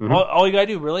 Mm-hmm. All you gotta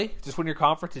do, really, just win your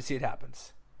conference and see it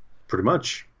happens. Pretty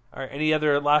much. All right. Any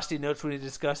other lasting notes we need to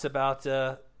discuss about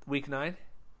Week 9?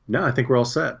 No, I think we're all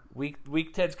set. Week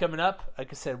 10's coming up. Like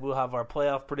I said, we'll have our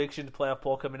playoff predictions, playoff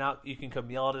poll coming out. You can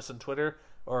come yell at us on Twitter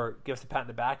or give us a pat in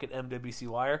the back at MWC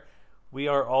Wire. We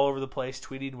are all over the place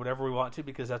tweeting whatever we want to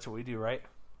because that's what we do, right?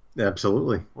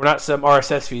 Absolutely. We're not some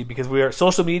RSS feed because we are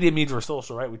social media means we're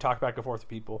social, right? We talk back and forth with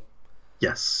people.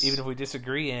 Yes. Even if we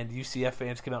disagree and UCF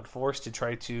fans came out in force to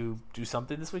try to do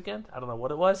something this weekend. I don't know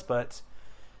what it was, but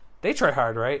they try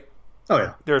hard, right? Oh,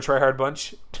 yeah. They're a try-hard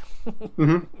bunch.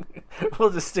 Mm-hmm.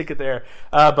 We'll just stick it there.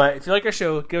 But if you like our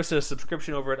show, give us a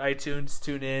subscription over at iTunes,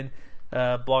 TuneIn,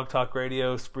 Blog Talk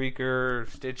Radio, Spreaker,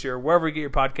 Stitcher, wherever you get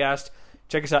your podcast.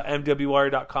 Check us out,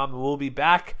 mwwire.com, and we'll be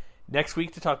back next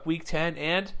week to talk Week 10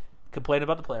 and complain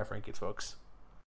about the playoff rankings, folks.